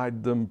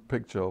slight dim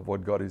picture of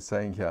what God is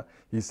saying here.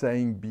 He's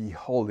saying,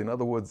 behold. In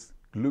other words,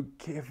 look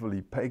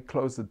carefully, pay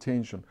close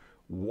attention,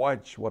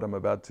 watch what I'm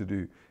about to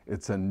do.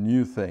 It's a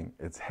new thing.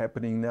 It's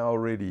happening now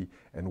already,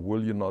 and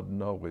will you not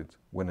know it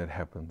when it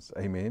happens?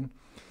 Amen.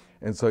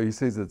 And so He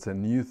says it's a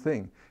new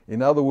thing.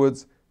 In other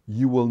words,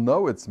 you will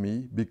know it's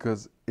me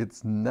because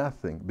it's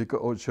nothing.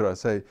 Or should I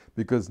say,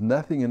 because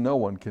nothing and no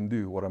one can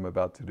do what I'm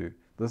about to do.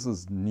 This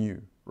is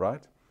new,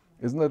 right?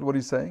 Isn't that what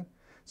He's saying?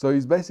 So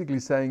He's basically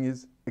saying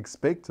is,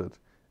 expect it,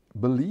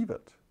 believe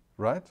it,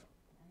 right?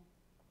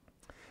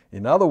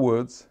 In other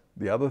words,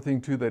 the other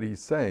thing too that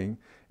He's saying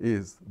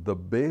is the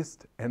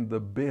best and the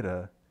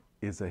better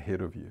is ahead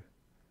of you.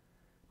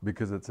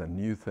 Because it's a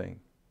new thing.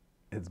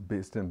 It's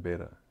best and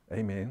better.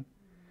 Amen.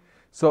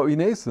 So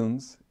in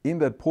essence, in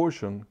that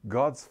portion,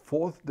 God's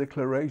fourth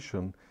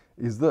declaration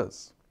is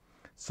this.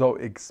 So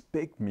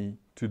expect me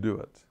to do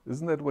it.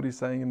 Isn't that what He's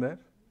saying in that?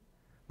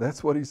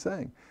 That's what He's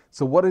saying.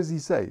 So what does He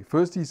say?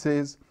 First He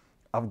says,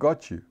 I've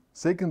got you.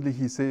 Secondly,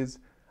 He says,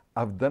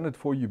 I've done it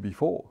for you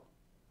before.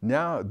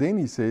 Then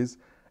He says,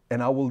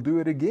 and I will do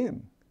it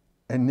again.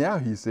 And now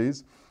He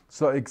says,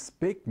 so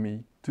expect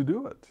me to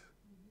do it.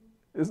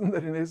 Isn't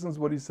that in essence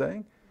what He's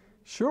saying?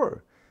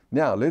 Sure.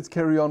 Now, let's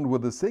carry on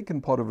with the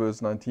second part of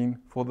verse 19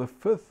 for the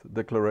fifth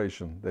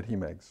declaration that He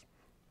makes.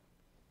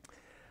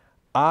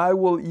 I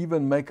will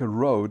even make a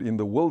road in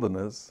the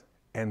wilderness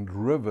and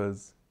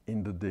rivers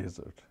in the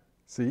desert.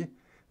 See,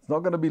 it's not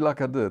going to be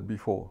like I did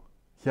before.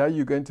 Here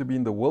you're going to be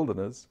in the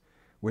wilderness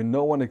where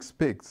no one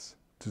expects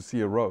to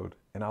see a road,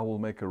 and I will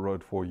make a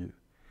road for you.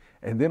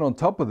 And then on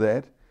top of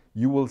that,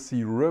 you will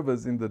see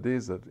rivers in the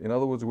desert. In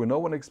other words, when no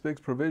one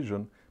expects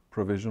provision,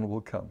 provision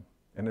will come,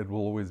 and it will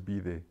always be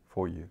there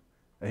for you.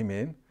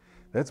 Amen.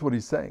 That's what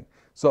He's saying.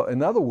 So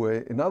another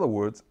way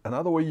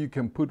you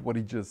can put what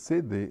He just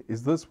said there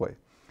is this way.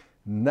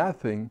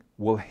 Nothing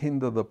will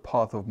hinder the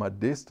path of my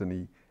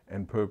destiny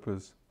and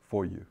purpose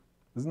for you.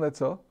 Isn't that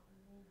so?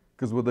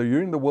 Because whether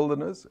you're in the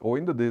wilderness or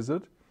in the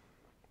desert,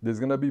 there's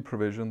going to be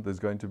provision, there's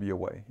going to be a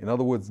way. In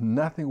other words,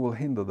 nothing will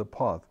hinder the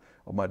path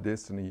of my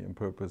destiny and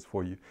purpose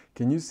for you.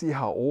 Can you see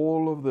how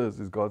all of this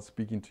is God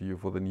speaking to you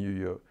for the new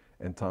year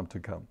and time to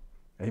come?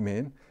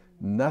 Amen.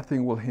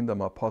 Nothing will hinder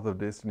my path of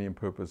destiny and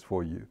purpose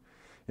for you.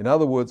 In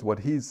other words, what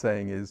he's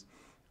saying is,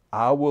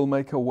 I will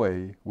make a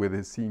way where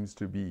there seems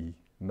to be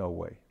no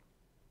way.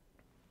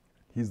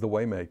 He's the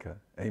way maker.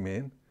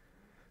 Amen.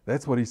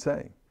 That's what he's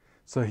saying.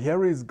 So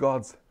here is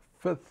God's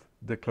fifth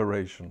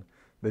declaration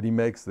that he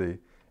makes there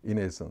in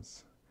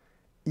essence.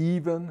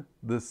 Even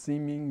the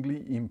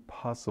seemingly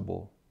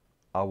impossible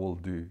I will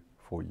do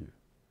for you.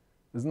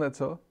 Isn't that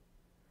so?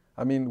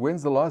 I mean,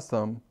 when's the last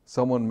time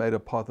someone made a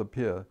path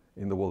appear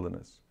in the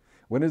wilderness?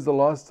 When is the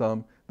last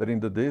time that in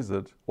the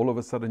desert, all of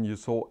a sudden you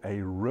saw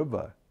a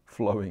river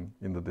flowing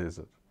in the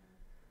desert?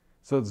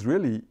 So it's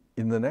really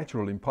in the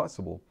natural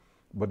impossible.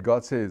 But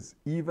God says,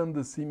 even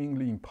the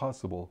seemingly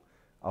impossible,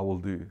 I will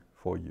do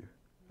for you.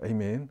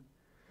 Amen.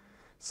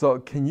 So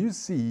can you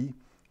see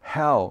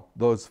how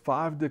those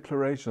 5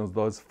 declarations,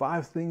 those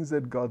 5 things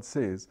that God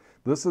says,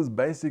 this is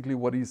basically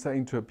what he's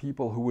saying to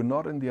people who were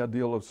not in the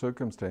ideal of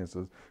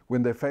circumstances,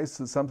 when they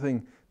faced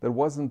something that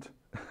wasn't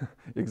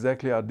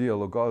exactly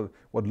ideal or God,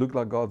 what looked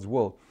like God's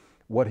will.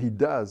 What he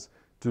does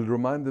to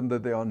remind them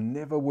that they are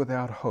never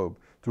without hope,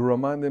 to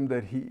remind them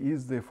that he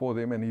is there for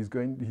them and he's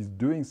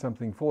doing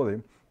something for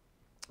them.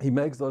 He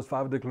makes those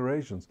 5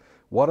 declarations.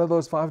 What are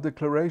those 5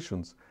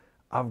 declarations?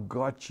 I've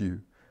got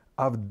you.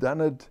 I've done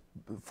it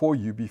for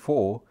you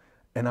before,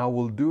 and I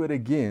will do it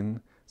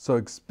again. So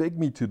expect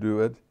me to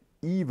do it,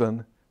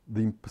 even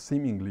the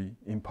seemingly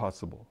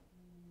impossible.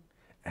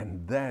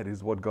 And that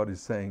is what God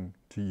is saying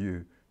to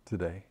you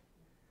today.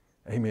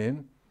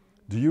 Amen.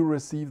 Do you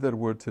receive that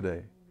word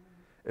today?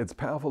 It's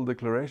powerful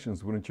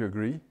declarations, wouldn't you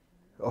agree?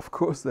 Of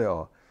course they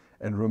are.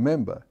 And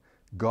remember,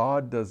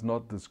 God does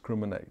not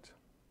discriminate.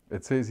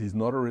 It says he's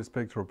not a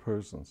respecter of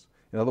persons.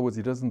 In other words,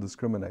 he doesn't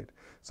discriminate.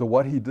 So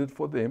what he did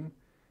for them,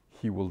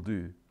 he will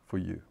do for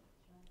you.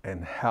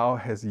 And how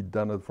has he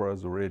done it for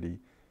us already?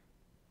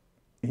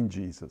 In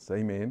Jesus.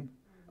 Amen.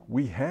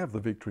 We have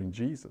the victory in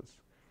Jesus.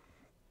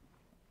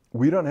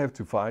 We don't have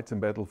to fight and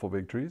battle for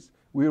victories.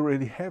 We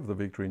already have the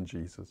victory in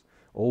Jesus.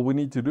 All we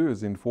need to do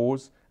is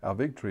enforce our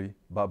victory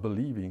by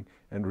believing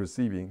and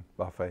receiving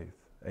by faith.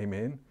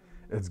 Amen.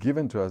 It's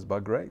given to us by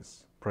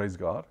grace. Praise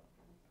God.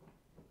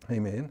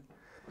 Amen.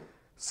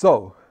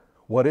 So,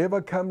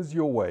 whatever comes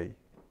your way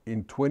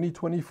in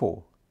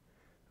 2024,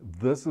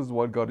 this is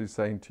what God is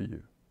saying to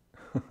you.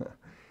 Did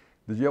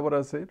you hear what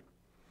I said?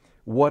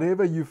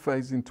 Whatever you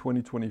face in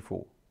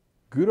 2024,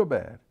 good or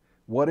bad,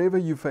 whatever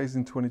you face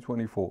in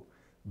 2024,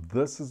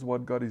 this is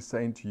what God is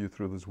saying to you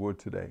through this word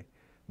today.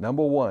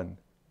 Number 1,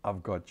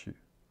 I've got you.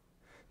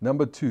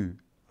 Number 2,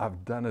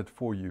 I've done it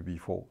for you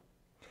before.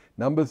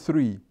 Number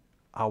 3,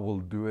 I will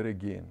do it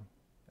again.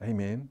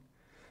 Amen.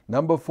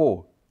 Number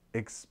 4,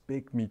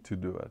 expect me to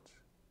do it.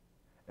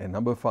 And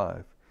number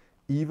 5,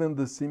 even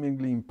the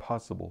seemingly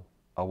impossible,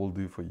 I will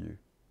do for you.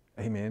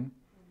 Amen.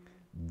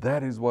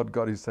 That is what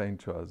God is saying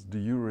to us. Do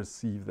you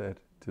receive that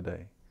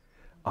today?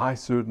 I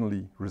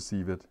certainly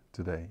receive it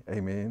today.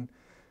 Amen.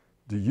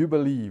 Do you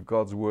believe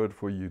God's word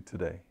for you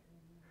today?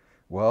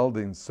 Well,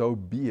 then so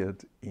be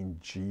it in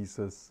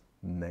Jesus'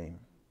 name.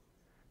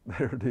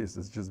 There it is.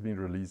 It's just been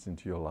released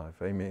into your life.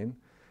 Amen.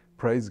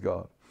 Praise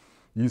God.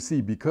 You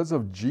see, because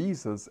of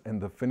Jesus and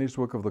the finished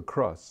work of the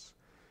cross,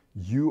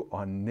 you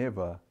are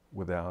never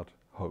without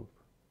hope.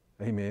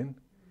 Amen.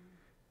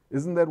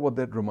 Isn't that what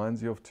that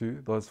reminds you of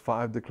too? Those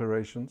 5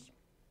 declarations?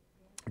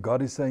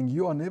 God is saying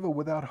you are never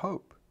without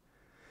hope.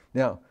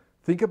 Now,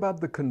 think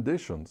about the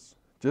conditions,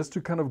 just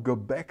to kind of go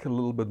back a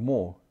little bit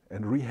more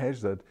and rehash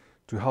that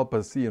to help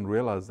us see and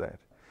realize that.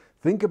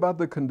 Think about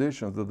the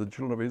conditions that the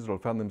children of Israel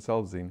found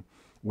themselves in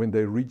when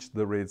they reached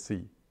the Red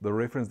Sea. The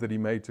reference that he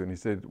made to, and he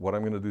said, what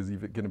I'm going to do is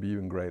going to be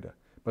even greater.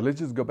 But let's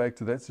just go back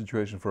to that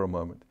situation for a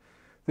moment.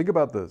 Think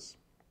about this.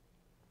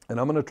 And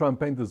I'm going to try and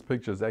paint this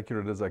picture as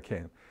accurate as I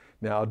can.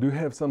 Now, I do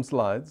have some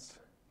slides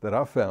that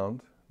I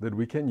found that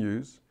we can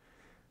use.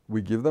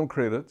 We give them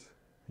credit.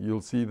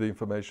 You'll see the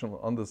information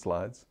on the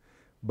slides.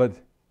 But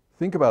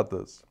think about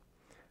this.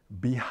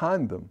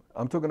 Behind them,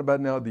 I'm talking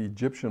about now the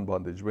Egyptian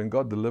bondage, when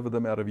God delivered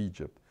them out of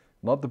Egypt.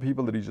 Not the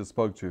people that he just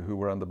spoke to who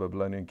were under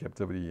Babylonian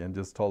captivity and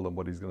just told them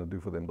what he's going to do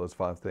for them, those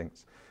 5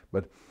 things.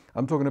 But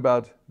I'm talking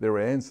about their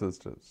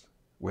ancestors.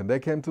 When they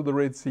came to the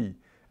Red Sea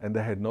and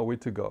they had nowhere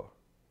to go,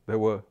 they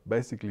were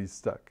basically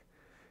stuck.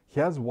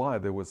 Here's why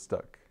they were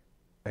stuck.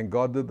 And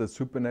God did the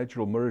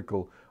supernatural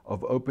miracle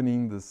of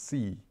opening the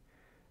sea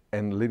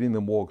and letting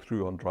them walk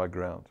through on dry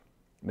ground.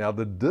 Now,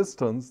 the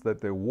distance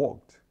that they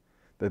walked,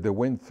 that they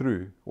went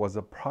through, was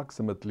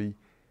approximately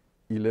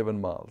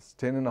 11 miles,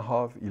 10 and a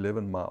half,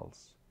 11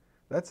 miles.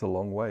 That's a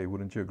long way,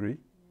 wouldn't you agree?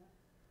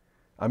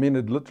 I mean,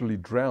 it literally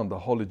drowned the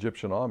whole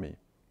Egyptian army.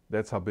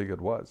 That's how big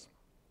it was.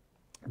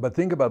 But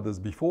think about this.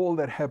 Before all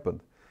that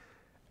happened,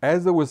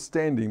 as they were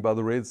standing by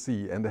the Red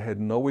Sea and they had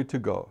nowhere to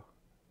go,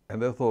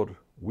 and they thought,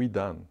 we're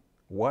done.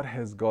 What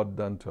has God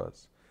done to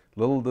us?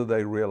 Little did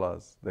they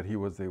realize that he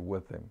was there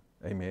with them.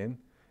 Amen.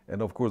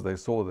 And of course, they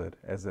saw that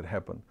as it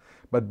happened.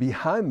 But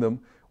behind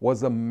them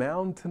was a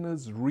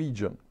mountainous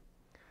region,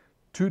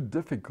 too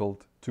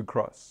difficult to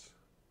cross.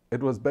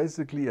 It was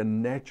basically a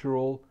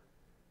natural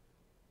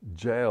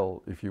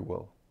jail, if you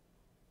will.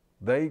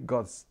 They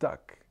got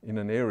stuck in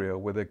an area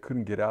where they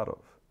couldn't get out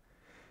of.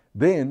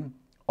 Then,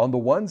 on the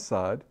one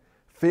side,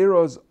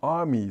 Pharaoh's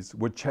armies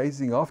were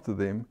chasing after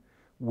them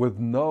with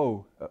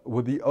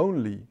the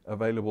only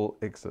available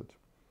exit.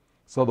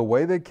 So the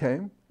way they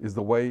came is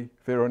the way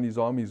Pharaoh and his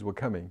armies were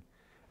coming.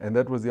 And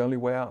that was the only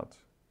way out.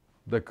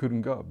 They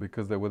couldn't go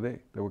because they were there.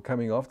 They were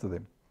coming after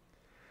them.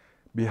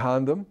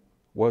 Behind them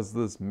was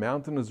this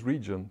mountainous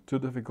region, too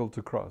difficult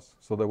to cross.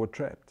 So they were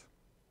trapped.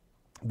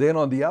 Then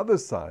on the other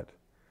side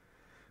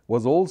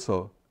was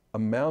also a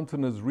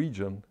mountainous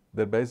region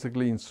that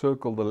basically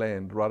encircled the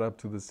land right up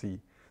to the sea.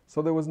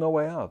 So there was no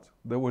way out.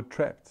 They were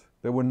trapped.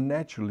 They were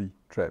naturally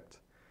trapped.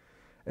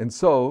 And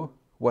so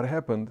what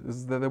happened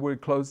is that they were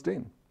closed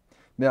in.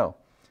 Now,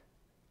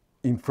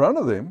 in front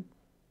of them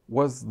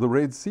was the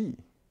Red Sea,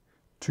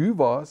 too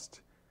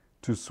vast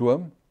to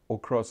swim or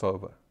cross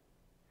over.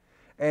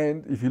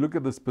 And if you look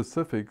at the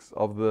specifics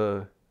of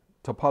the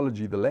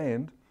topology, the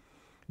land,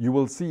 you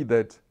will see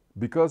that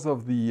because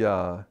of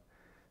the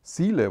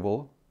sea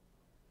level,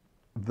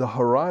 the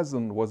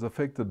horizon was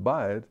affected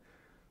by it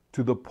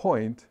to the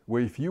point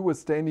where if you were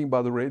standing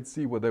by the Red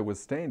Sea where they were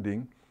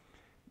standing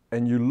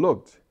and you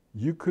looked,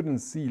 you couldn't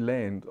see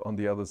land on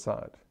the other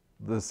side.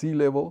 The sea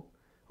level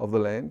of the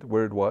land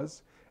where it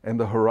was and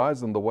the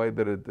horizon, the way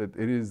that it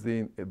is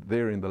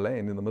there in the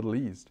land in the Middle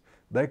East,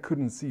 they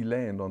couldn't see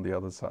land on the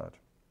other side.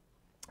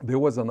 There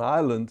was an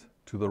island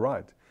to the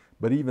right,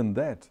 but even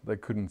that they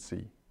couldn't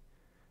see,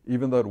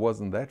 even though it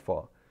wasn't that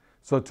far.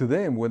 So to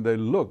them, when they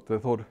looked, they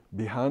thought,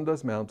 behind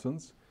us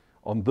mountains,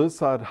 on this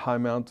side high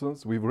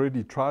mountains. We've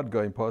already tried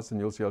going past, and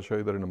you'll see, I'll show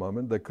you that in a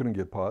moment. They couldn't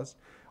get past.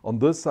 On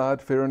this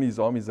side, Pharaoh and his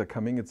armies are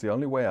coming. It's the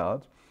only way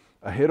out.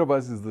 Ahead of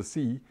us is the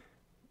sea.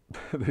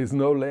 There's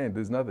no land,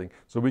 there's nothing.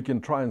 So we can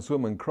try and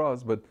swim and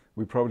cross, but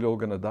we're probably all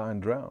going to die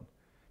and drown.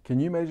 Can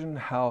you imagine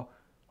how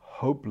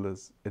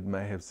hopeless it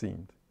may have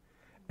seemed?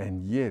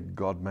 And yet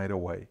God made a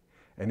way.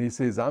 And he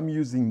says, I'm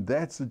using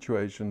that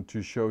situation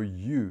to show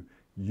you,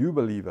 you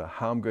believer,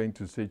 how I'm going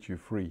to set you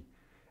free.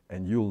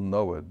 And you'll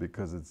know it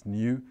because it's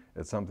new,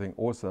 it's something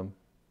awesome,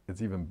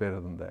 it's even better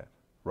than that,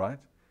 right?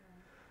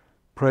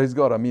 Praise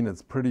God. I mean,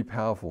 it's pretty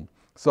powerful.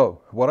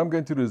 So what I'm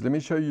going to do is let me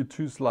show you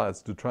 2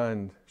 slides to try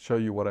and show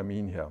you what I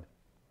mean here.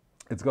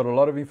 It's got a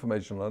lot of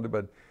information on it,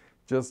 but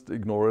just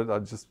ignore it. I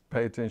just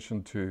pay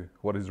attention to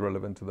what is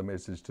relevant to the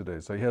message today.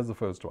 So here's the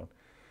first one.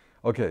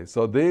 Okay,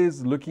 so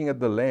there's looking at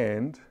the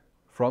land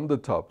from the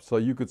top. So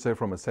you could say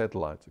from a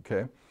satellite,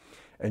 okay?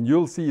 And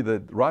you'll see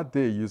that right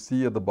there, you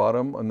see at the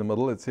bottom in the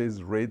middle, it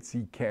says Red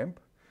Sea Camp.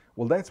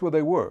 Well, that's where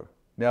they were.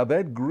 Now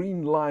that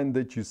green line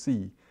that you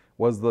see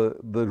was the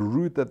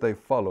route that they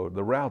followed,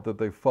 the route that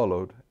they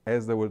followed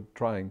as they were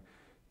trying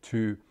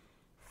to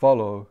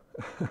follow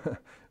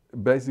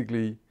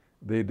basically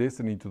their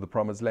destiny to the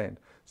promised land.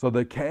 So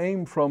they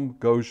came from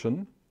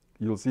Goshen.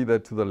 You'll see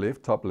that to the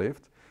left, top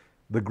left.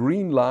 The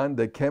green line,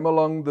 they came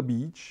along the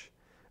beach.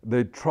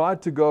 They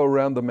tried to go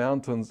around the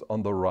mountains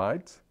on the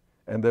right,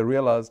 and they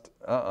realized,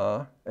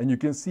 and you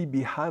can see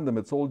behind them,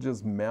 it's all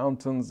just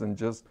mountains and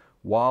just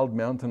wild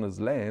mountainous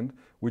land,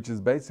 which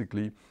is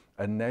basically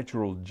a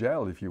natural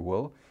jail, if you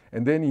will.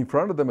 And then in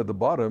front of them at the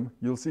bottom,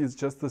 you'll see it's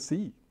just the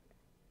sea.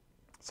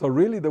 So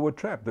really they were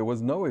trapped. There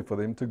was nowhere for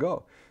them to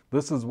go.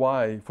 This is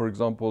why, for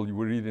example, you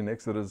read in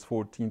Exodus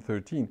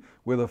 14:13,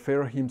 where the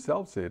Pharaoh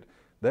himself said,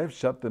 they've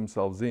shut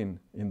themselves in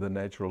the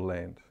natural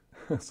land.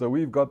 So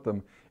we've got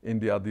them in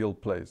the ideal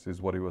place,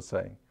 is what he was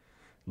saying.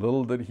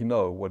 Little did he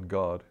know what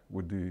God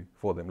would do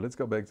for them. Let's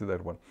go back to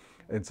that one.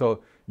 And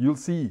so you'll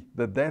see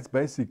that that's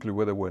basically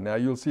where they were. Now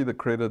you'll see the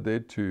credit there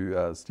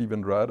to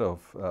Stephen Rudd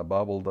of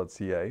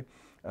Bible.ca.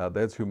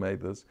 That's who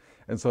made this.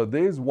 And so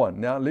there's one.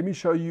 Now let me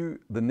show you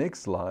the next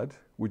slide,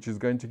 which is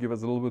going to give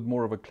us a little bit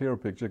more of a clearer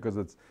picture,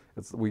 because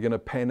we're going to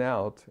pan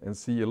out and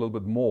see a little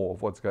bit more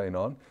of what's going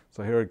on.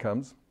 So here it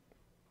comes.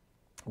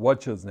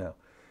 Watch us now.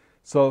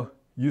 So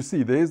you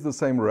see there's the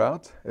same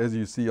route as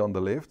you see on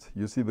the left.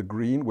 You see the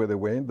green where they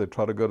went. They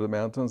tried to go to the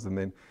mountains, and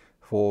then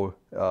for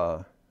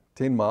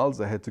 10 miles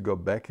they had to go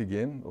back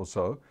again or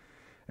so.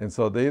 And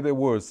so there they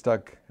were,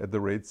 stuck at the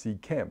Red Sea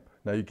camp.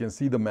 Now you can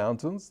see the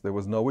mountains. There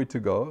was nowhere to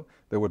go.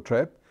 They were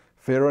trapped.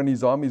 Pharaoh and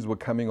his armies were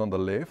coming on the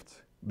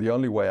left, the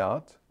only way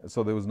out.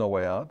 So there was no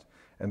way out.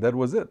 And that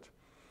was it.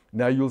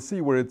 Now you'll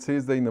see where it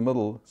says there in the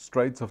middle,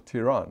 Straits of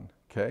Tiran.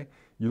 Okay?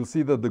 You'll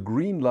see that the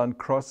green line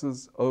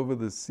crosses over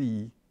the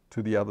sea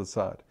to the other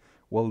side.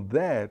 Well,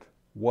 that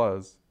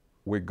was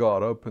where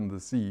God opened the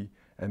sea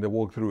and they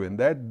walked through. And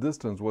that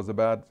distance was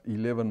about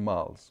 11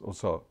 miles or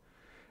so.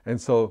 And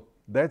so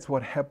that's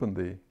what happened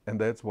there. And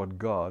that's what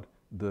God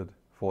did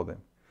for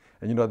them.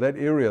 And you know, that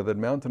area, that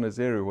mountainous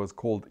area was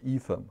called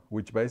Etham,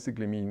 which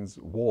basically means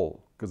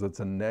wall, because it's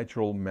a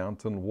natural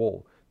mountain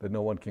wall that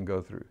no one can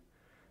go through.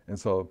 And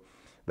so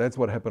that's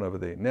what happened over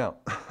there. Now,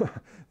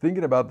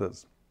 thinking about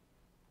this,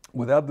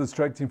 without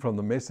distracting from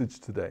the message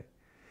today,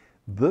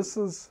 this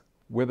is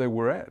where they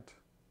were at.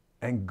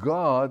 And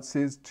God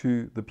says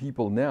to the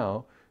people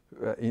now,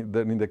 in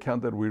the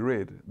account that we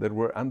read, that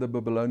were under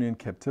Babylonian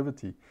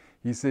captivity,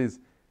 he says,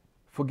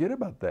 forget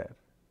about that.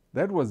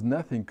 That was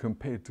nothing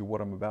compared to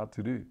what I'm about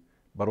to do,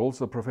 but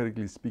also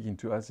prophetically speaking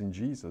to us in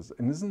Jesus.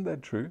 And isn't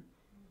that true?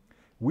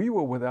 We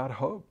were without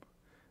hope.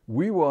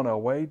 We were on our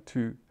way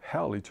to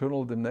hell,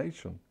 eternal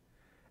damnation.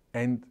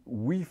 And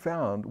we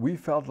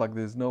felt like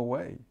there's no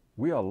way.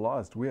 We are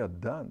lost. We are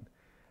done.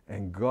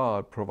 And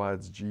God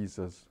provides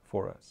Jesus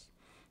for us.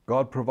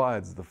 God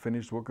provides the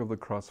finished work of the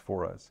cross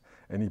for us.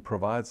 And He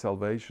provides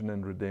salvation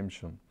and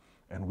redemption.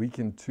 And we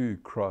can too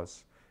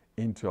cross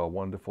into our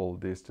wonderful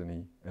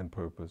destiny and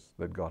purpose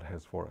that God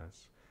has for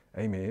us.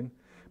 Amen.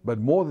 But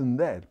more than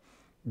that,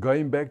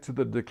 going back to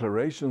the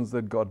declarations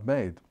that God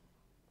made,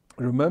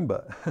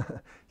 remember,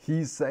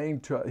 He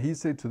said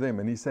to them,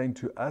 and He's saying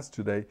to us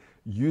today,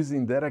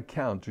 using that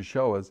account to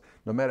show us,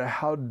 no matter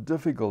how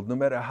difficult, no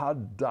matter how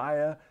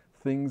dire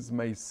things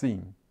may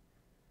seem,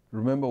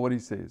 remember what He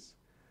says.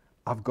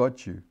 I've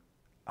got you.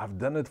 I've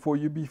done it for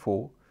you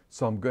before,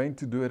 so I'm going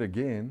to do it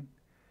again.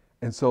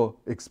 And so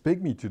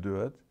expect me to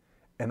do it,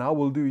 and I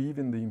will do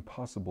even the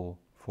impossible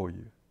for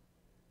you.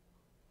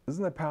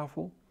 Isn't that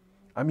powerful?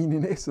 I mean,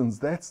 in essence,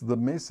 that's the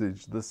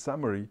message, the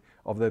summary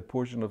of that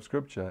portion of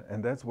Scripture,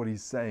 and that's what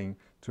He's saying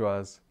to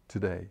us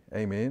today.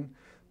 Amen?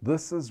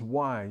 This is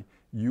why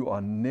you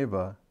are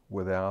never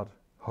without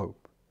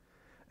hope.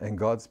 And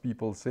God's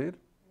people said,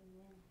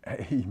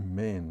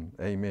 Amen.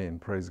 Amen.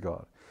 Praise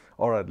God.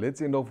 All right,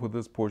 let's end off with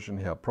this portion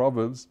here.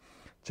 Proverbs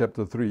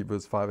chapter 3,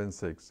 verse 5 and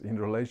 6, in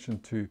relation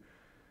to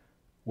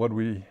what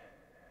we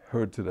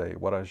heard today,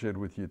 what I shared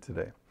with you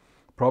today.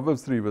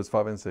 Proverbs 3, verse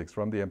 5 and 6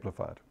 from the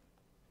Amplified.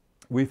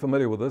 We're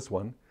familiar with this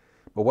one,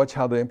 but watch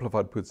how the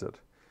Amplified puts it.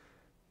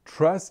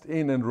 Trust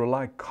in and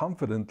rely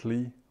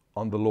confidently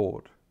on the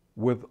Lord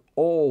with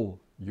all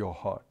your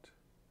heart,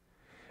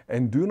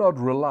 and do not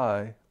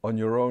rely on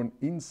your own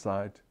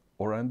insight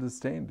or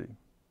understanding.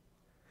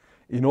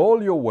 In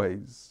all your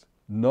ways,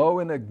 know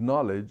and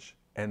acknowledge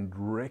and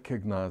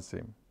recognize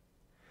Him,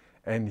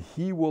 and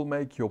He will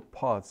make your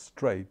path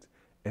straight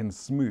and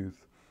smooth,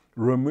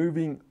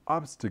 removing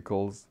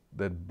obstacles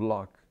that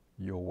block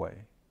your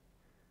way.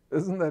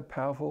 Isn't that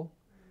powerful?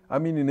 I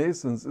mean, in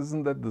essence,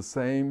 isn't that the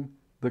same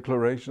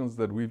declarations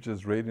that we've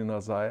just read in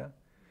Isaiah?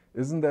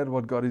 Isn't that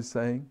what God is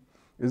saying?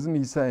 Isn't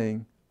He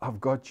saying, I've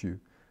got you.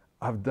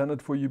 I've done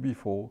it for you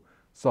before,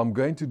 so I'm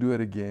going to do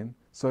it again.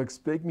 So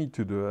expect me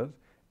to do it,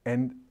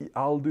 and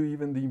I'll do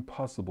even the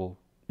impossible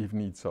if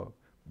need so.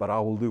 But I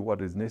will do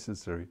what is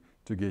necessary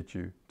to get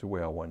you to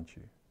where I want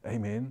you.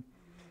 Amen?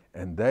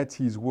 And that's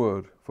His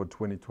word for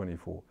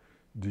 2024.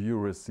 Do you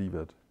receive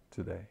it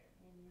today? Amen.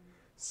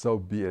 So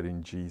be it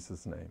in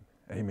Jesus' name.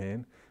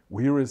 Amen.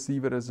 We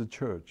receive it as a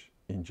church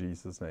in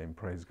Jesus' name.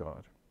 Praise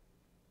God.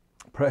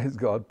 Praise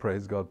God,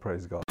 praise God,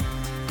 praise God.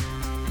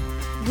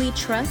 We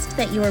trust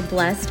that you are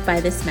blessed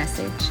by this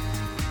message.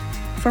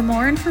 For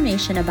more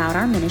information about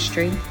our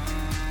ministry,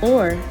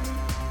 or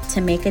to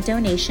make a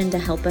donation to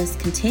help us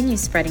continue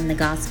spreading the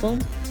gospel,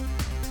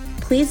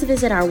 please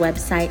visit our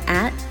website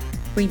at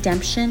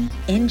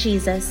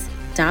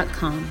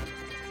redemptioninjesus.com.